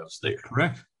heroes there.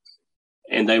 Correct.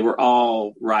 And they were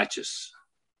all righteous.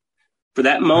 For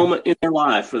that moment in their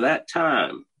life, for that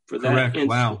time, for that Correct. instant,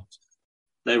 Wow.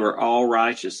 They were all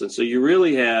righteous. And so you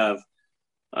really have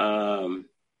more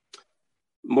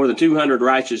than 200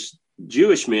 righteous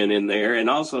Jewish men in there, and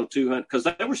also 200, because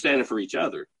they were standing for each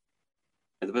other.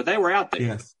 But they were out there.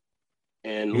 Yes.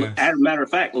 And yes. As a matter of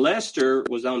fact, Lester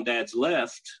was on Dad's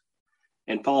left,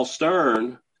 and Paul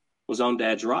Stern was on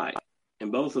Dad's right.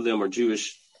 And both of them are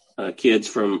Jewish kids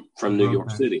from New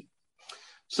York City.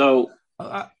 So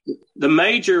the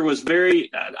major was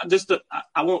very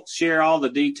I won't share all the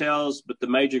details, but the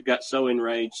major got so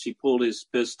enraged, he pulled his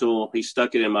pistol, he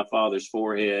stuck it in my father's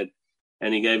forehead,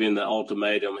 and he gave him the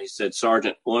ultimatum. He said,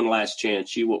 "Sergeant, one last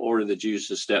chance. You will order the Jews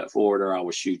to step forward, or I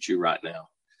will shoot you right now."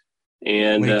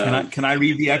 And wait, can I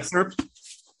read the excerpt?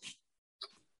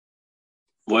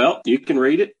 Well, you can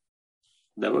read it.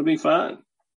 That would be fine.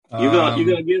 You're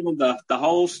gonna give them the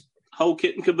whole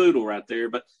kit and caboodle right there.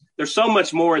 But there's so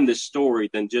much more in this story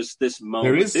than just this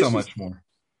moment. There is so much more.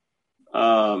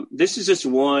 This is just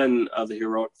one of the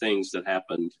heroic things that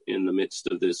happened in the midst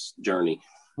of this journey.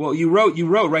 Well, you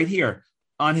wrote right here.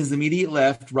 On his immediate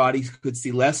left, Roddy could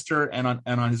see Lester, and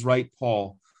on his right,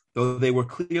 Paul. Though they were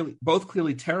both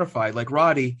clearly terrified, like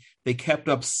Roddy, they kept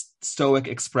up stoic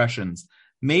expressions.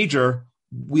 Major,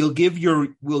 we'll give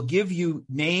you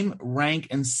name, rank,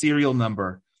 and serial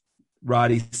number,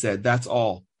 Roddy said. That's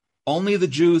all. Only the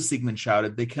Jews, Siegmund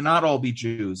shouted. They cannot all be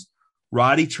Jews.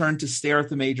 Roddy turned to stare at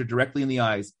the major directly in the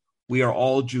eyes. We are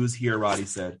all Jews here, Roddy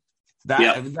said.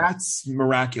 That's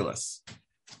miraculous.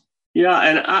 Yeah,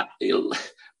 and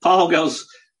Paul goes,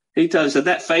 he said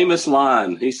that famous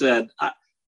line. He said, I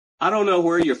don't know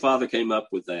where your father came up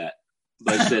with that,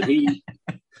 but he said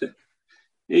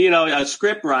a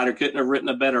script writer couldn't have written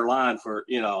a better line for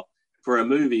a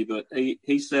movie. But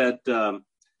he said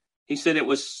it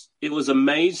was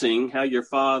amazing how your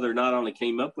father not only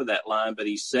came up with that line, but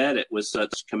he said it with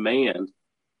such command.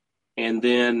 And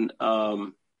then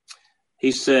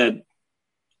he said,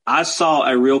 I saw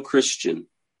a real Christian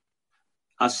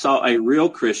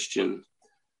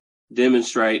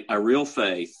demonstrate a real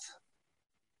faith,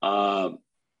 and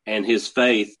his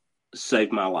faith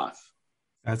saved my life.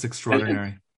 That's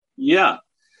extraordinary. Yeah.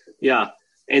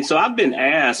 And so I've been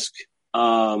asked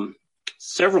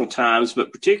several times,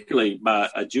 but particularly by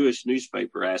a Jewish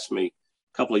newspaper asked me a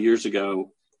couple of years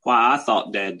ago why I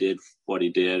thought Dad did what he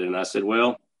did. And I said,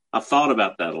 well, I've thought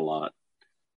about that a lot.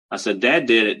 I said, Dad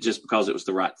did it just because it was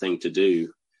the right thing to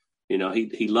do.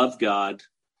 He loved God,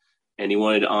 and he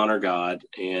wanted to honor God,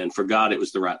 and for God, it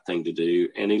was the right thing to do.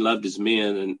 And he loved his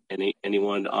men, and he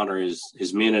wanted to honor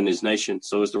his men and his nation.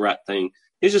 So it was the right thing.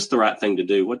 It's just the right thing to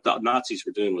do. What the Nazis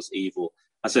were doing was evil.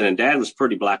 I said, and Dad was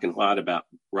pretty black and white about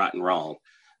right and wrong.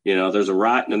 There's a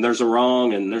right and there's a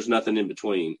wrong, and there's nothing in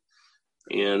between.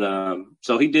 And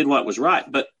so he did what was right.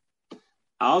 But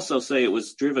I also say it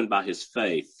was driven by his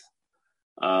faith.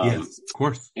 Yes, of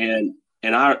course. This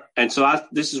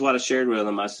is what I shared with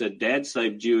him. I said, Dad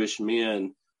saved Jewish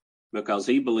men because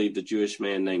he believed the Jewish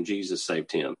man named Jesus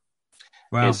saved him.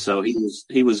 Wow. And so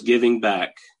he was giving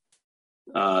back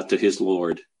to his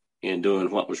Lord and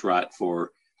doing what was right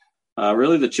for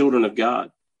really the children of God.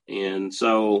 And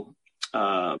so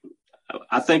I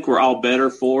think we're all better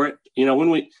for it.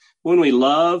 When we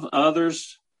love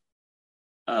others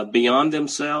beyond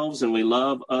themselves, and we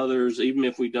love others even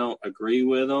if we don't agree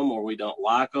with them or we don't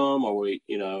like them, or he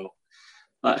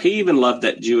even loved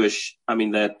that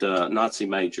Nazi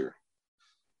major,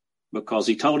 because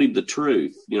he told him the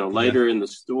truth. Later in the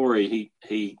story,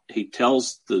 he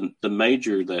tells the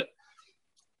major that.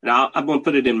 Now I'm going to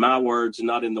put it in my words and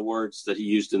not in the words that he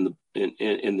used in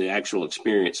the actual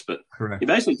experience. But correct. He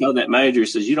basically told that major, he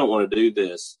says, "You don't want to do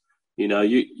this.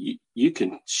 You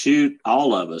can shoot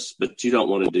all of us, but you don't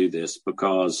want to do this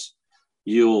because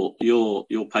you'll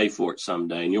pay for it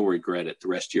someday, and you'll regret it the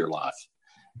rest of your life."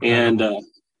 And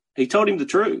he told him the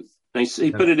truth.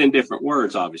 He put it in different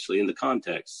words, obviously, in the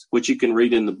context, which you can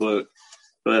read in the book.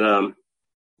 But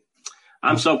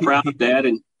I'm so proud of Dad,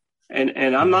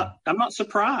 and I'm not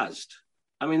surprised.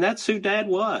 I mean, that's who Dad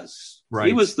was. Right.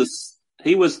 He was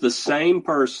the same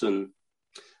person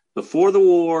before the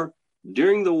war,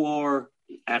 during the war,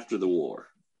 after the war.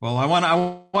 Well, I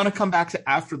want to come back to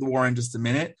after the war in just a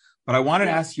minute, but I wanted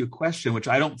to ask you a question, which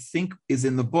I don't think is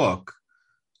in the book.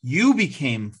 You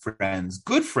became friends,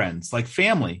 good friends, like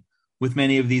family, with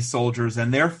many of these soldiers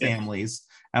and their families.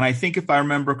 And I think if I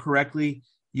remember correctly,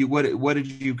 what did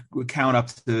you count up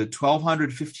to 1,200,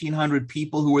 1,500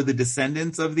 people who were the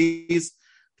descendants of these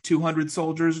 200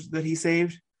 soldiers that he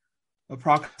saved,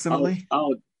 approximately?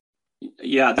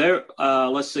 Yeah, there.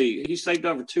 Let's see. He saved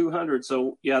over 200.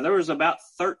 So yeah, there was about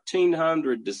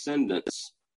 1,300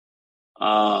 descendants,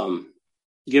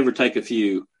 give or take a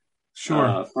few.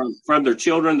 Sure. From their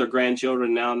children, their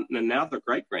grandchildren, now their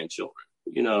great grandchildren.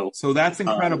 You know. So that's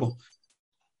incredible.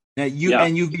 Now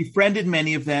you've befriended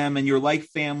many of them, and you're like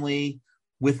family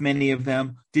with many of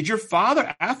them. Did your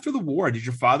father, after the war,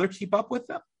 keep up with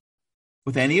them?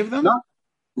 With any of them?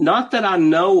 Not that I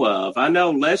know of. I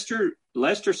know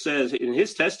Lester says in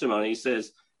his testimony, he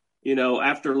says, you know,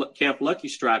 after Camp Lucky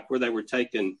Strike, where they were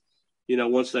taken, you know,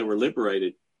 once they were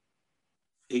liberated,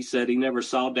 he said he never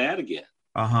saw Dad again.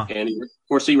 Uh-huh. And of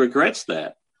course he regrets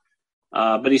that.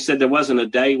 But he said there wasn't a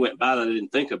day went by that I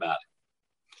didn't think about it.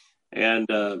 And,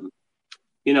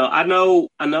 you know, I know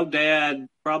Dad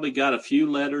probably got a few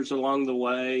letters along the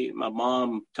way. My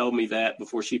mom told me that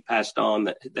before she passed on,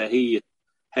 that he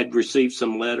had received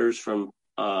some letters from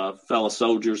fellow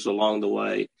soldiers along the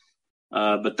way,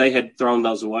 but they had thrown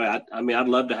those away. I mean, I'd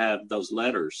love to have those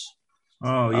letters.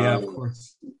 Oh yeah, of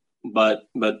course. But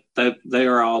they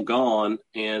are all gone.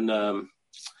 And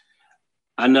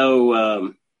I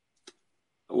know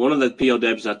one of the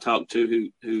POWs I talked to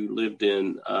who lived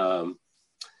in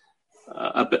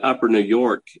upper New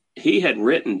York, he had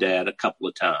written Dad a couple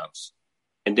of times,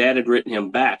 and Dad had written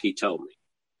him back, he told me.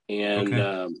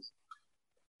 And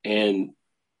and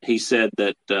he said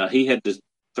that he had just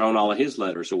thrown all of his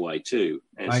letters away too.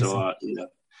 And you know,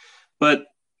 but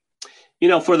you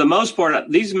know, for the most part,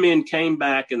 these men came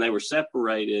back and they were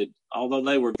separated, although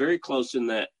they were very close in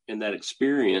that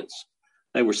experience.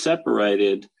 They were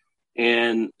separated,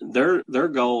 and their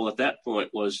goal at that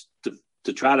point was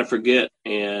to try to forget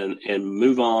and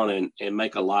move on and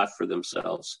make a life for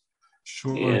themselves.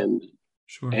 Sure. And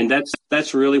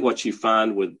that's really what you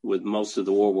find with most of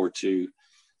the World War II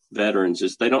veterans,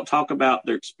 is they don't talk about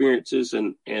their experiences,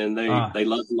 and they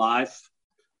love life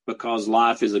because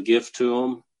life is a gift to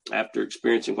them after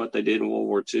experiencing what they did in World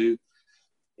War II.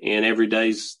 And every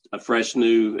day's a fresh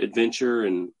new adventure,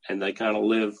 and they kind of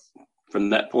live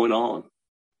from that point on.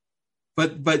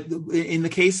 But in the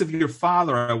case of your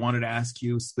father, I wanted to ask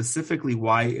you specifically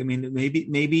why. I mean,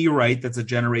 maybe you're right. That's a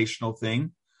generational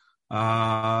thing.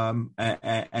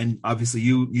 And obviously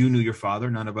you knew your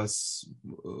father. None of us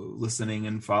listening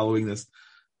and following this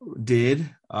did.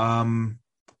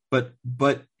 But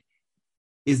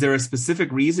is there a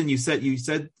specific reason? You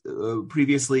said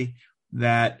previously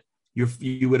that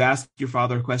you would ask your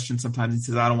father a question sometimes. He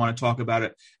says, "I don't want to talk about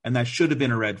it," and that should have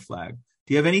been a red flag.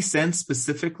 Do you have any sense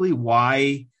specifically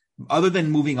why, other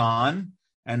than moving on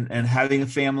and having a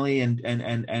family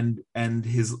and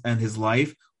his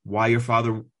life, why your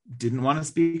father didn't want to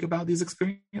speak about these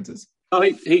experiences? Oh,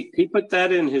 he put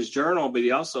that in his journal, but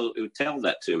he also would tell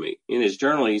that to me. In his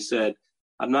journal, he said,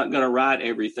 "I'm not going to write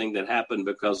everything that happened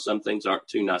because some things aren't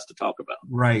too nice to talk about."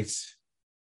 Right.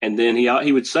 And then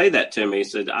he would say that to me. He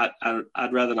said,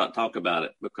 "I'd rather not talk about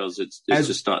it because it's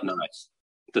just not nice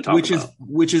to talk about."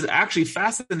 Which is actually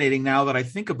fascinating now that I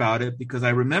think about it, because I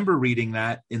remember reading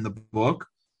that in the book.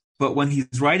 But when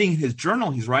he's writing his journal,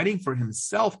 he's writing for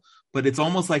himself, but it's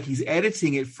almost like he's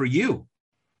editing it for you.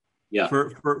 Yeah.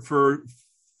 For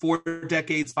 5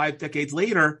 decades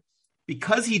later,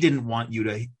 because he didn't want you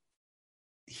to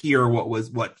hear what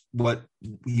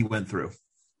he went through.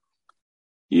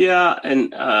 Yeah,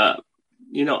 and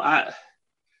you know, I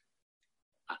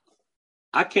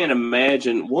can't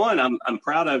imagine. One, I'm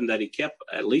proud of him that he kept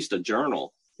at least a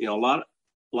journal. You know, a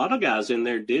lot of guys in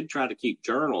there did try to keep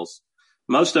journals.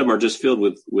 Most of them are just filled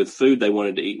with food they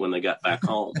wanted to eat when they got back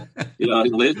home. You know, a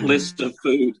list of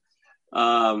food.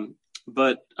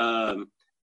 But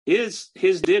his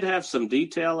did have some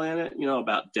detail in it, you know,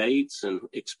 about dates and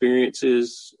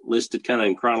experiences listed kind of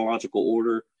in chronological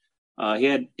order.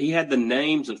 He had the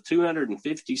names of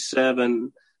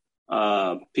 257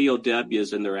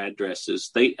 POWs and their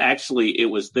addresses. It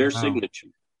was their signature.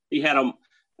 He had them.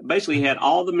 Basically, he had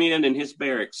all the men in his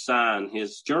barracks sign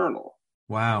his journal.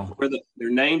 Wow. where their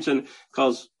names, and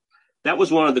because that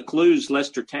was one of the clues.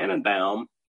 Lester Tannenbaum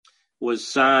was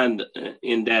signed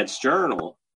in Dad's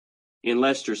journal in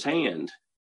Lester's hand.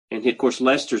 And of course,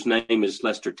 Lester's name is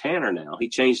Lester Tanner now. He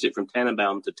changed it from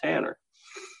Tannenbaum to Tanner.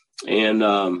 And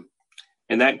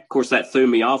that, of course, that threw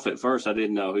me off at first. I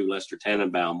didn't know who Lester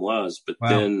Tannenbaum was, but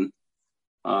then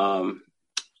God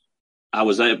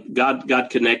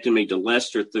connected me to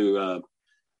Lester through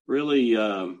really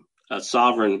a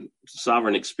sovereign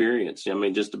experience. I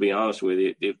mean, just to be honest with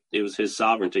you, it was his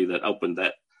sovereignty that opened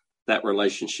that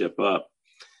relationship up.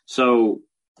 So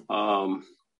I'm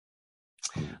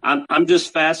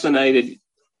just fascinated.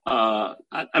 I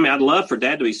mean, I'd love for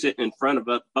Dad to be sitting in front of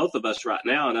both of us right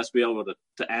now and us be able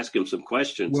to ask him some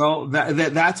questions. Well,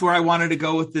 that's where I wanted to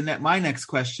go with my next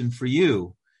question for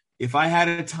you. If I had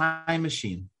a time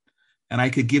machine and I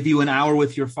could give you an hour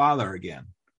with your father again,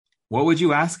 what would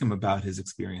you ask him about his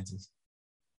experiences?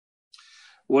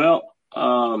 Well,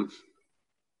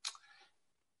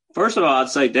 first of all, I'd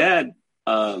say, Dad,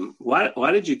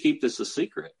 why did you keep this a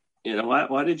secret? You know,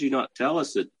 why did you not tell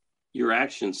us that your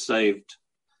actions saved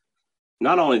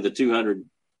not only the 200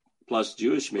 plus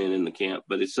Jewish men in the camp,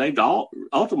 but it saved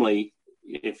ultimately,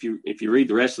 if you read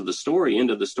the rest of the story,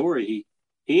 end of the story,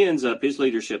 he ends up, his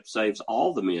leadership saves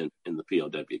all the men in the POW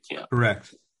camp.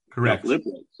 Correct.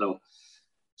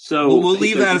 So we'll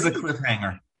leave that as a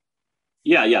cliffhanger.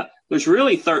 Yeah. There's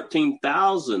really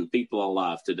 13,000 people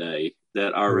alive today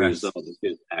that are a result of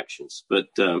his actions. But,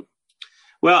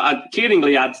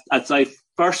 kiddingly, I'd say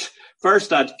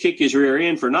first I'd kick his rear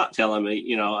end for not telling me.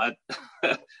 You know,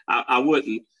 I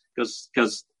wouldn't,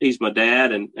 because he's my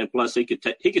dad, and plus he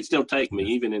could still take me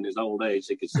even in his old age.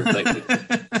 He could still take me.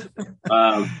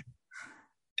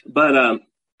 But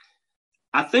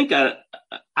I think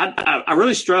I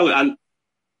really struggle.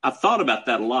 I've thought about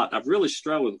that a lot. I've really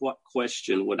struggled with what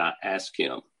question would I ask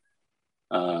him.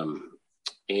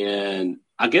 And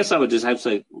I guess I would just have to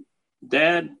say,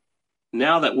 Dad,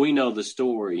 now that we know the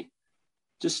story,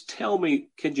 just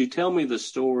could you tell me the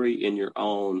story in your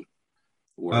own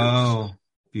words? Oh,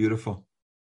 beautiful.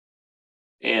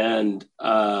 And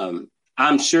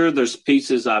I'm sure there's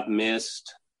pieces I've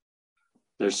missed.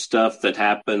 There's stuff that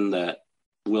happened that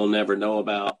we'll never know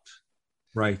about.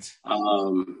 Right.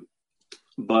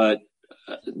 But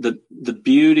the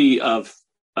beauty of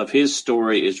his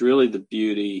story is really the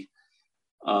beauty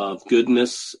of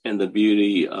goodness and the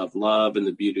beauty of love and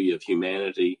the beauty of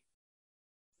humanity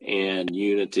and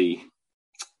unity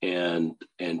and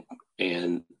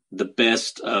the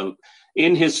best of,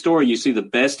 in his story, you see the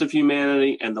best of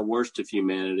humanity and the worst of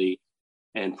humanity,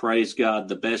 and praise God,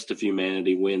 the best of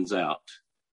humanity wins out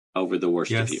over the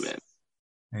worst of humanity.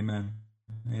 Amen.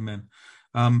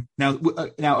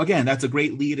 Now, again, that's a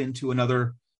great lead into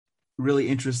another really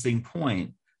interesting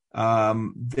point.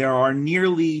 There are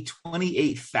nearly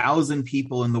 28,000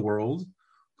 people in the world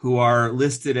who are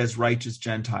listed as righteous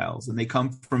Gentiles, and they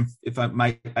come from, if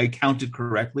I counted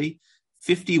correctly,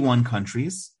 51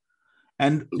 countries.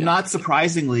 And not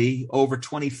surprisingly, over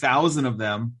 20,000 of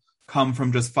them come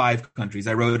from just 5 countries.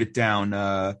 I wrote it down: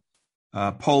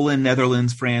 Poland,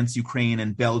 Netherlands, France, Ukraine,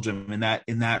 and Belgium, in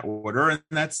that order. And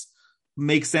that's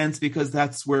makes sense because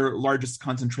that's where largest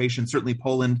concentration, certainly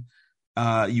Poland,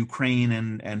 Ukraine,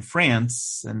 and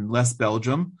France, and less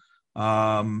Belgium.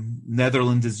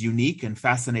 Netherlands is unique and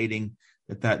fascinating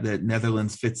that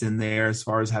Netherlands fits in there as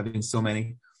far as having so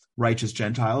many righteous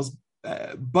Gentiles.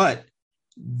 But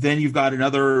then you've got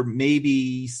another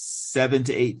maybe 7,000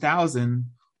 to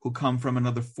 8,000 who come from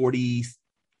another 46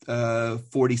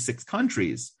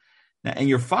 countries. Now, and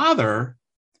your father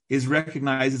is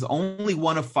recognized as only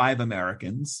one of 5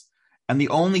 Americans and the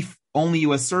only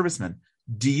U.S. serviceman.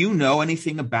 Do you know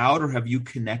anything about, or have you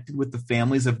connected with the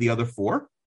families of the other 4?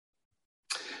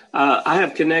 I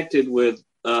have connected with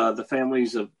the family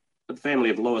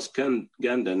of Lois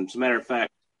Gundon. As a matter of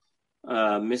fact,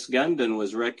 Miss Gundon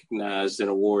was recognized and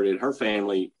awarded. Her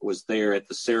family was there at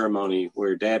the ceremony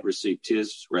where Dad received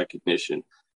his recognition.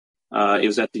 It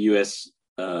was at the U.S.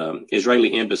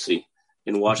 Israeli Embassy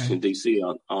in Washington, D.C.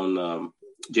 on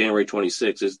January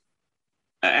 26th.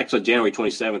 Actually, January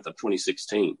 27th of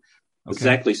 2016.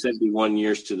 Exactly 71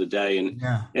 years to the day. And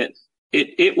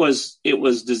it was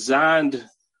designed,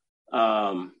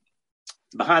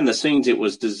 behind the scenes, it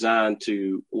was designed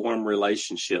to warm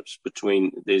relationships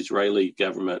between the Israeli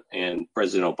government and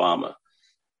President Obama.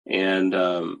 And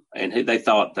they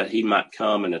thought that he might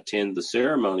come and attend the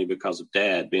ceremony because of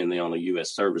Dad being the only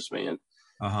U.S. serviceman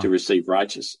to receive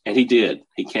righteous. And he did.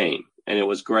 He came. And it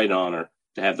was a great honor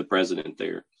to have the president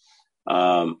there.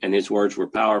 And his words were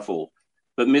powerful.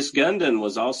 But Miss Gundin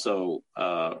was also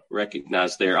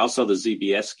recognized there. Also, the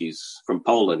Zbieskis from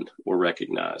Poland were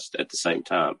recognized at the same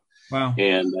time. Wow.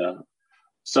 And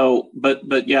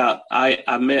but yeah,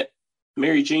 I met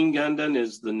Mary Jean Gundin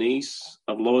is the niece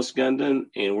of Lois Gundin,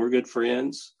 and we're good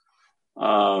friends.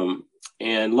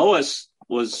 And Lois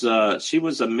she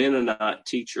was a Mennonite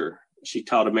teacher. She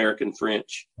taught American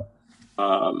French.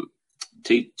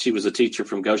 She was a teacher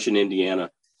from Goshen, Indiana,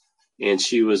 and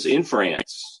she was in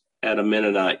France at a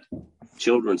Mennonite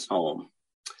children's home.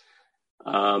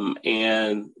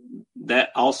 And that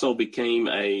also became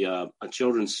a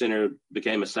children's center,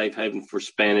 became a safe haven for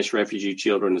Spanish refugee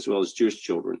children as well as Jewish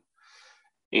children.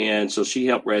 And so she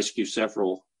helped rescue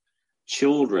several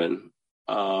children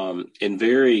in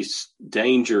very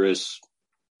dangerous.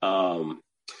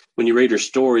 When you read her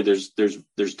story,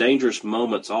 there's dangerous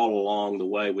moments all along the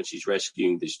way when she's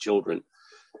rescuing these children,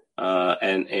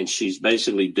 and she's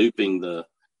basically duping the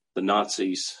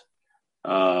Nazis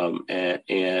and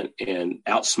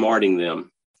outsmarting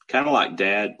them, kind of like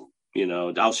Dad.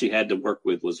 All she had to work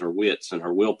with was her wits and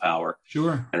her willpower,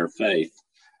 sure, and her faith.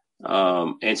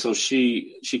 And so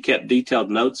she kept detailed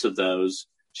notes of those.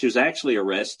 She was actually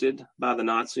arrested by the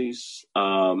Nazis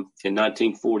in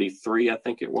 1943, I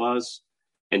think it was,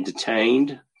 and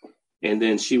detained. And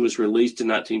then she was released in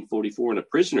 1944 in a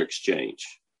prisoner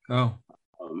exchange. Oh.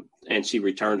 And she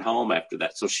returned home after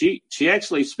that. So she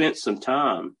actually spent some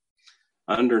time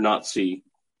under Nazi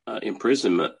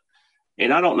imprisonment.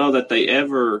 And I don't know that they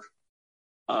ever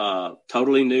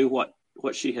totally knew what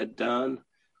she had done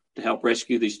to help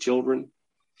rescue these children.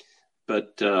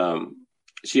 But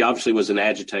she obviously was an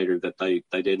agitator that they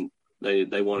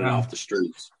wanted off the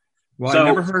streets. Well, I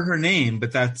never heard her name,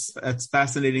 but that's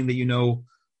fascinating that you know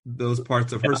those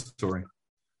parts of her story.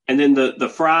 And then the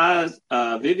Frys,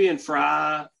 Vivian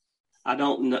Fry, I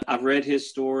don't know. I've read his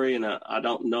story, and I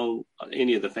don't know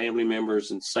any of the family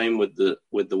members. And same with the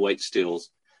Waitestills.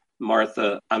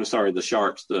 The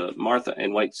Sharps. The Martha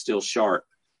and Waitestill Sharp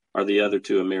are the other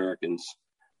two Americans,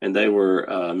 and they were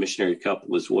a missionary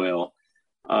couple as well.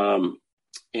 And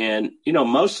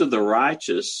most of the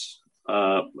righteous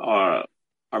are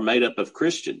made up of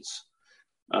Christians,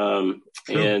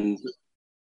 and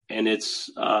it's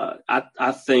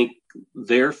I think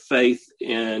their faith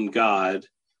in God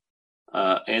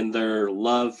and their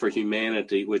love for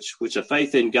humanity, which a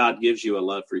faith in God gives you a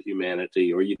love for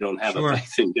humanity, or you don't have a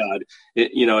faith in God.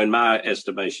 In my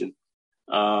estimation,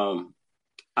 I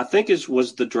think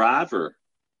was the driver.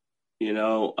 When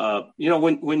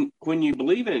you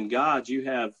believe in God, you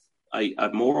have a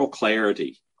moral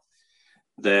clarity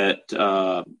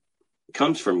that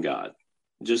comes from God.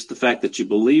 Just the fact that you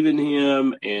believe in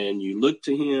Him and you look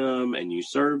to Him and you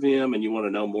serve Him and you want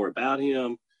to know more about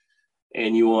Him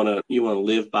and you want to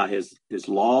live by His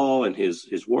law and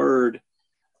His word,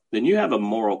 then you have a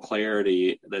moral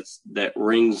clarity that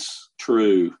rings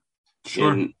true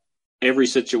in every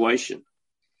situation.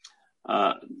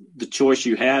 The choice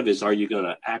you have is, are you going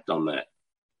to act on that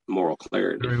moral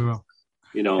clarity? Very well.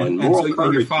 And moral so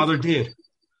courage. Your father did.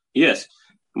 Yes.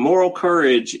 Moral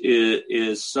courage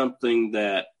is something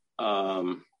that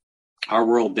our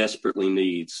world desperately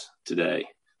needs today.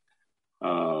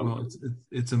 Well,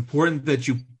 it's important that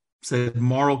you said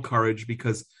moral courage,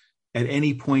 because at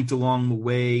any point along the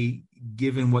way,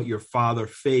 given what your father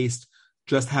faced,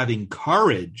 just having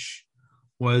courage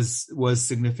was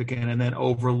significant, and then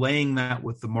overlaying that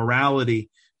with the morality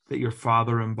that your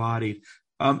father embodied.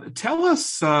 Tell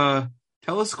us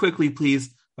quickly,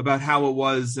 please, about how it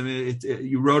was. I mean,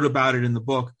 you wrote about it in the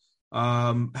book.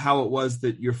 How it was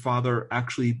that your father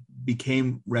actually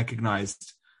became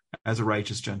recognized as a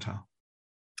righteous Gentile.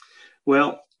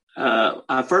 Well,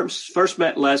 I first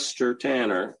met Lester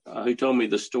Tanner, who told me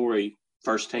the story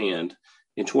firsthand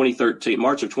in 2013,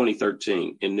 March of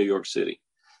 2013, in New York City.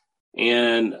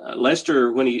 And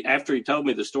Lester, after he told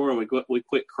me the story and we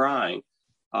quit crying,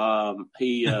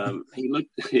 he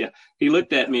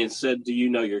looked at me and said, "Do you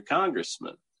know your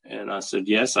congressman?" And I said,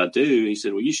 "Yes, I do." He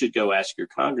said, "Well, you should go ask your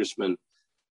congressman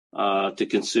to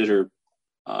consider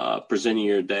presenting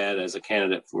your dad as a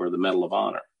candidate for the Medal of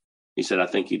Honor." He said, "I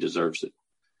think he deserves it."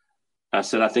 I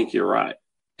said, "I think you're right."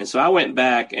 And so I went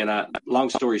back, and long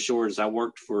story short is I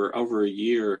worked for over a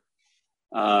year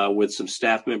with some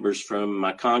staff members from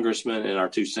my congressman and our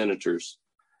two senators.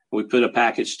 We put a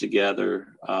package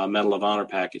together, a Medal of Honor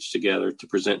package together to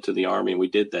present to the Army, and we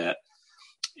did that.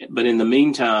 But in the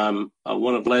meantime,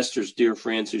 one of Lester's dear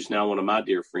friends, who's now one of my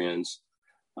dear friends,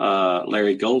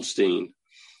 Larry Goldstein,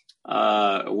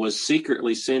 was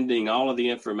secretly sending all of the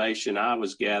information I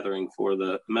was gathering for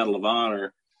the Medal of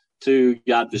Honor to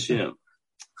Yad Vashem.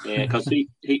 And because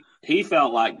he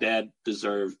felt like Dad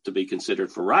deserved to be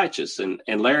considered for righteous. And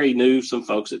Larry knew some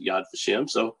folks at Yad Vashem.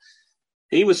 So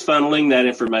he was funneling that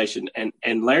information.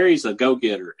 And Larry's a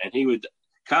go-getter. And he would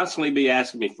constantly be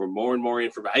asking me for more and more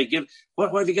information. Hey,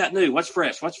 what have you got new? What's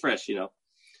fresh?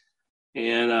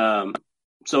 And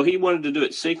so he wanted to do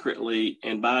it secretly.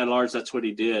 And by and large, that's what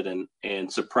he did,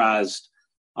 and surprised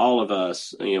all of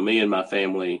us, me and my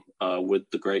family, with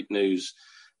the great news.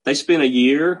 They spent a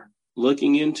year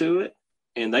looking into it,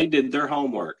 and they did their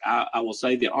homework. I will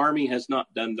say the Army has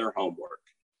not done their homework.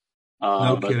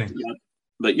 No kidding.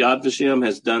 But Yad Vashem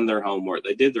has done their homework.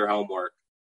 They did their homework.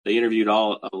 They interviewed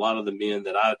a lot of the men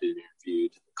that I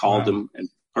interviewed, called them and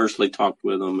personally talked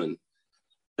with them, and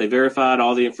they verified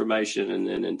all the information. And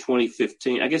then in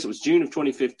 2015, I guess it was June of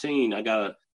 2015, I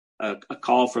got a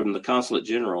call from the Consulate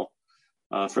General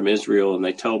from Israel, and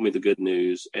they told me the good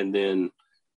news. And then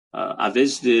I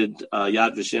visited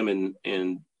Yad Vashem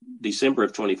in December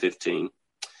of 2015,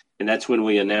 and that's when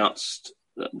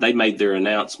they made their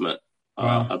announcement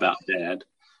about Dad.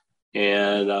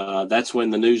 And that's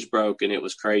when the news broke, and it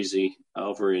was crazy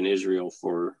over in Israel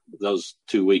for those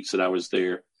 2 weeks that I was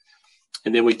there.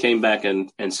 And then we came back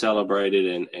and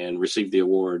celebrated and received the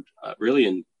award really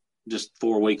in just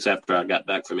 4 weeks after I got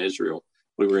back from Israel.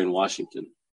 We were in Washington.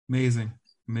 Amazing.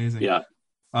 Yeah.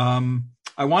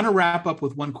 I want to wrap up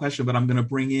with one question, but I'm going to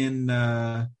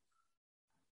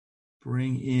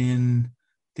bring in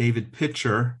David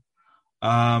Pitcher.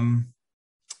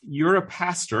 You're a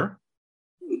pastor.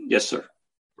 Yes, sir.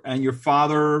 And your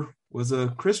father was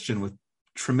a Christian with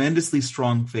tremendously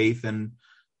strong faith and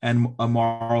a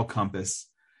moral compass.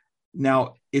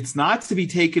 Now, it's not to be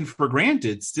taken for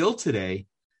granted still today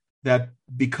that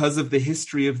because of the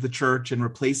history of the church and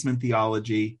replacement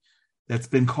theology, that's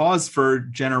been cause for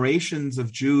generations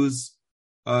of Jews,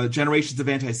 generations of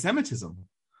anti-Semitism,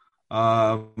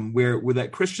 where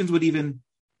that Christians would even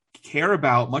care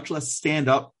about, much less stand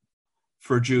up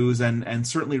for Jews, and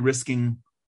certainly risking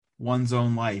one's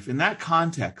own life. In that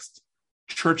context,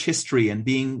 church history and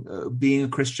being a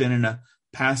Christian and a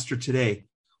pastor today,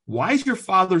 why is your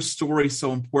father's story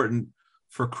so important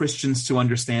for Christians to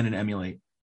understand and emulate?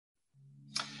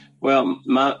 Well,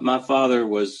 my father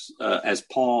was, as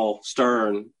Paul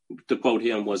Stern, to quote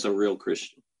him, was a real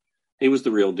Christian. He was the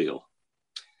real deal.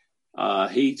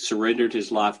 He surrendered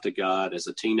his life to God as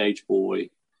a teenage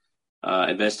boy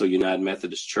at Vestal United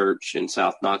Methodist Church in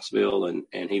South Knoxville,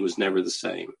 and he was never the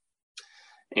same.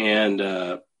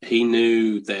 And he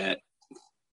knew that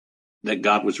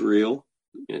God was real,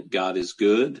 God is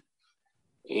good,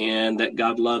 and that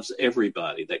God loves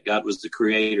everybody, that God was the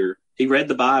creator. He read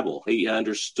the Bible. He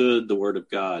understood the Word of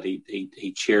God.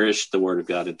 He cherished the Word of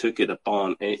God and took it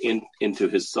into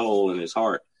his soul and his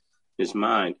heart, his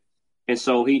mind. And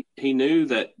so he knew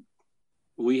that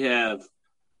we have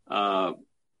the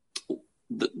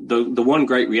one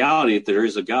great reality, that there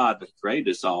is a God that created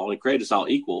us all and created us all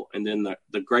equal. And then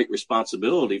the great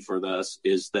responsibility for us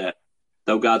is that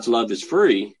though God's love is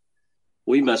free,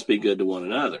 we must be good to one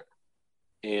another.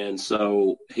 And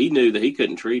so he knew that he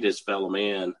couldn't treat his fellow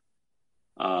man.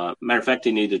 Matter of fact,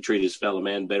 he needed to treat his fellow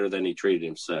man better than he treated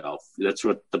himself. That's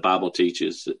what the Bible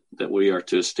teaches, that we are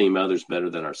to esteem others better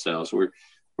than ourselves. We're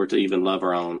to even love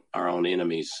our own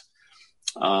enemies.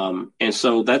 And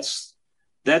so that's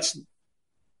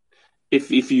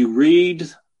if you read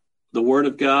the Word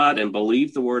of God and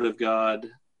believe the Word of God,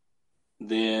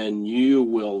 then you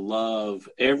will love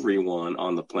everyone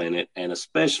on the planet, and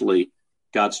especially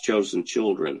God's chosen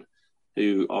children,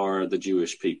 who are the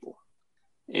Jewish people.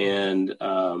 And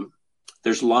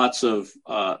there's lots of,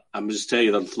 I'm just telling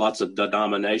you, there's lots of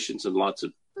denominations and lots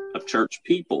of church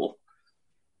people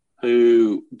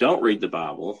who don't read the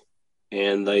Bible,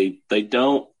 and they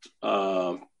don't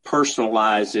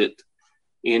personalize it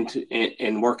into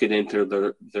and work it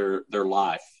into their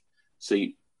life.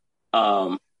 See,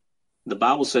 the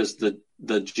Bible says that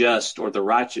the just or the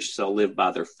righteous shall live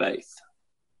by their faith.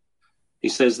 He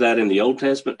says that in the Old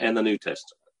Testament and the New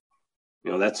Testament.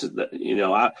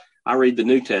 I read the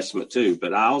New Testament too,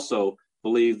 but I also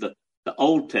believe that the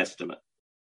Old Testament.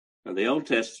 And the Old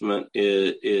Testament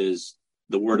is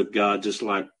the Word of God, just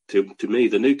like to me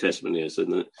the New Testament is.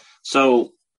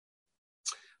 So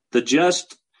the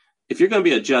just, if you're going to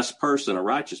be a just person, a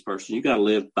righteous person, you got to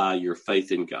live by your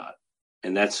faith in God.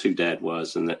 And that's who Dad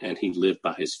was, and he lived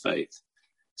by his faith.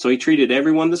 So he treated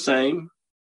everyone the same.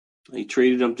 He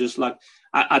treated them just like,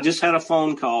 I just had a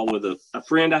phone call with a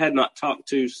friend I had not talked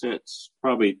to since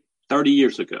probably 30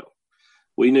 years ago.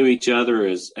 We knew each other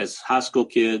as high school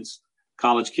kids,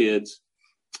 college kids,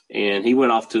 and he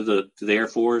went off to the Air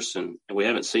Force, and we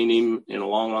haven't seen him in a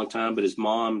long, long time, but his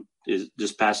mom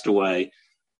just passed away,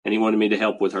 and he wanted me to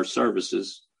help with her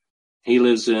services. He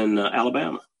lives in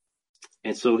Alabama.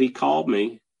 And so he called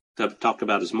me to talk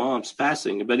about his mom's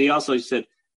passing. But he also said,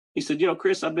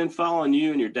 Chris, I've been following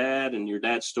you and your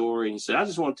dad's story. He said, I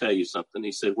just want to tell you something.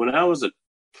 He said, when I was a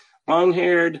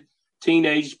long-haired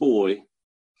teenage boy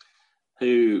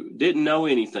who didn't know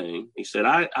anything, he said,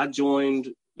 I joined,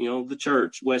 the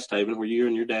church, West Haven, where you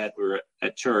and your dad were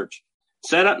at church,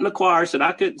 sat up in the choir, said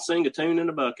I couldn't sing a tune in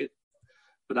a bucket,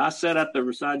 but I sat up there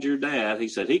beside your dad. He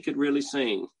said he could really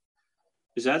sing.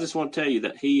 He said, I just want to tell you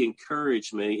that he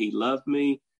encouraged me. He loved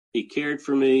me. He cared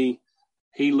for me.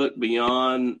 He looked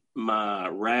beyond my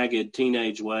ragged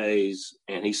teenage ways,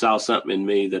 and he saw something in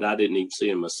me that I didn't even see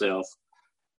in myself,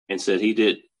 and said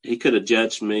he could have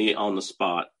judged me on the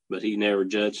spot, but he never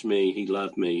judged me. He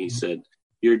loved me. He said,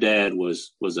 your dad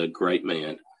was a great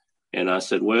man. And I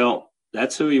said, well,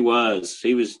 that's who he was.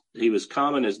 He was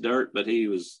common as dirt, but he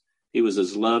was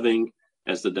as loving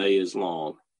as the day is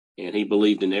long. And he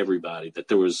believed in everybody,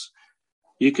 that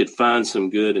you could find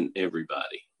some good in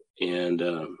everybody. And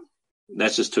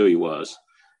that's just who he was.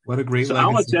 What a great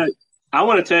legacy. I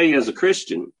want to tell you as a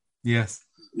Christian. Yes.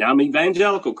 Now I'm an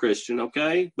evangelical Christian,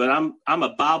 okay? But I'm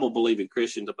a Bible believing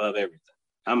Christian above everything.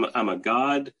 I'm a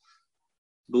God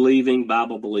believing,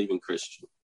 Bible believing Christian.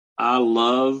 I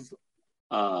love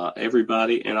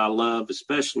everybody, and I love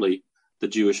especially the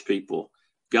Jewish people,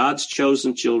 God's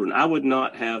chosen children. I would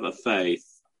not have a faith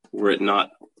were it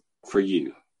not for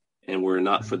you, and were it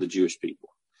not for the Jewish people.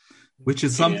 Which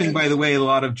is something, by the way, a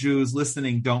lot of Jews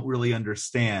listening don't really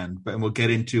understand, but we'll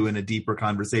get into in a deeper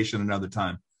conversation another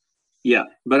time. Yeah,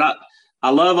 but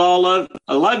I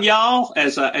love y'all,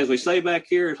 as we say back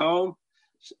here at home,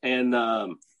 and I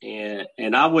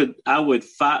would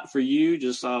fight for you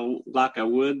just like I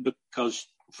would because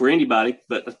for anybody,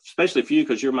 but especially for you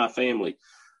because you're my family.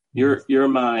 You're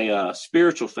my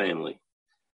spiritual family.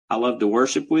 I love to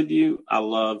worship with you. I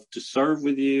love to serve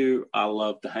with you. I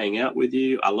love to hang out with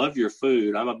you. I love your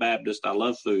food. I'm a Baptist. I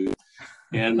love food.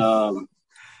 And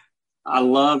I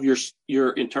love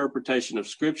your interpretation of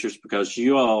scriptures because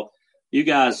you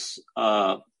guys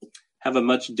have a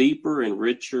much deeper and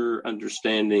richer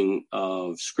understanding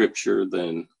of scripture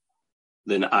than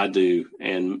I do,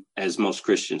 and as most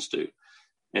Christians do.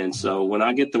 And so when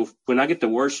I get to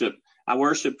worship, I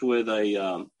worshiped with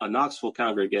a Knoxville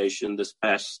congregation this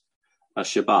past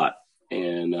Shabbat,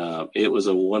 and it was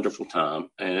a wonderful time,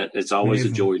 and it's always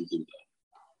Amazing. A joy to do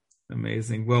that.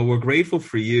 Amazing. Well, we're grateful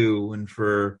for you and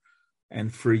for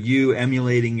you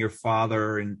emulating your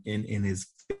father in his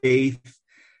faith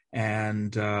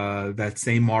and that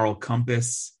same moral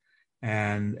compass,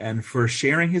 and for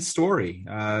sharing his story.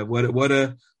 What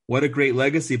a great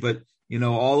legacy! But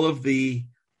all of the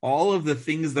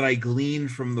things that I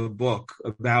gleaned from the book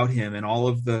about him and all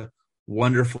of the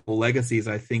wonderful legacies,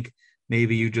 I think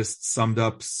maybe you just summed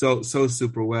up so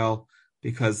super well,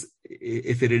 because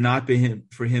if it had not been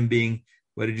for him being,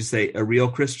 what did you say, a real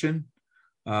Christian,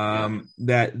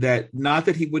 that not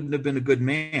that he wouldn't have been a good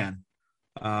man,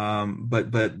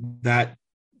 but that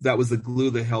was the glue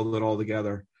that held it all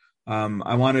together.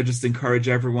 I want to just encourage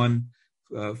everyone,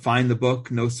 find the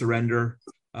book, No Surrender.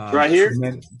 Right here.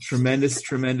 Tremendous.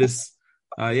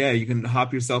 You can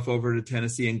hop yourself over to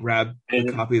Tennessee and grab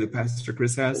the copy that Pastor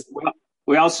Chris has.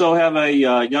 We also have a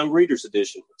young readers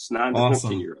edition. It's 9 to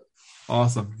 14-year-old.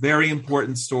 Awesome. Very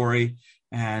important story,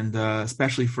 and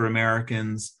especially for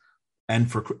Americans,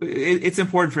 and it's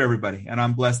important for everybody. And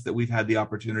I'm blessed that we've had the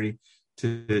opportunity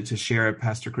to share it.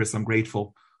 Pastor Chris, I'm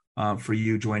grateful for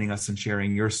you joining us and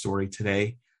sharing your story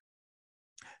today.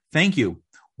 Thank you.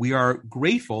 We are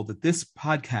grateful that this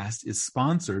podcast is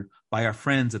sponsored by our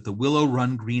friends at the Willow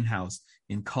Run Greenhouse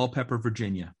in Culpeper,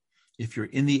 Virginia. If you're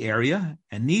in the area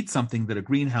and need something that a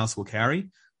greenhouse will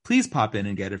carry, please pop in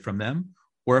and get it from them.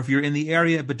 Or if you're in the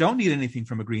area but don't need anything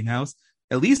from a greenhouse,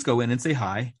 at least go in and say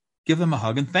hi, give them a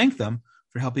hug, and thank them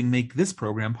for helping make this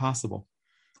program possible.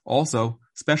 Also,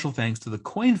 special thanks to the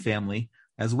Coyne family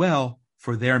as well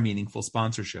for their meaningful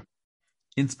sponsorship.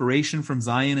 Inspiration from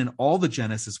Zion and all the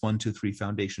Genesis 1-2-3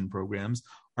 Foundation programs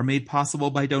are made possible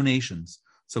by donations,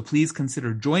 so please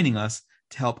consider joining us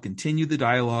to help continue the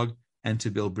dialogue and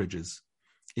to build bridges.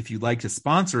 If you'd like to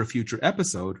sponsor a future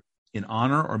episode in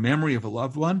honor or memory of a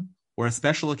loved one or a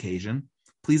special occasion,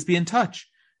 please be in touch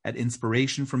at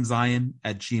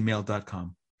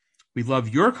inspirationfromzion@gmail.com. We love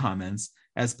your comments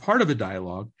as part of a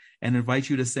dialogue and invite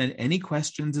you to send any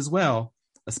questions as well,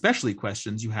 especially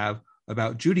questions you have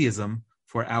about Judaism,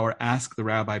 for our Ask the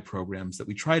Rabbi programs that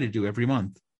we try to do every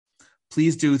month.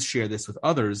 Please do share this with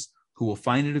others who will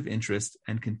find it of interest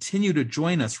and continue to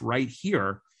join us right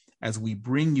here as we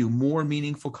bring you more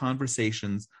meaningful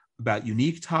conversations about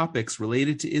unique topics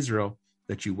related to Israel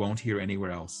that you won't hear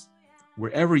anywhere else.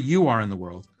 Wherever you are in the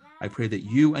world, I pray that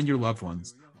you and your loved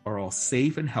ones are all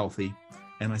safe and healthy,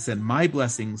 and I send my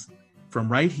blessings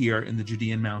from right here in the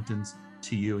Judean mountains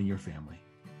to you and your family.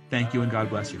 Thank you, and God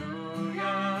bless you.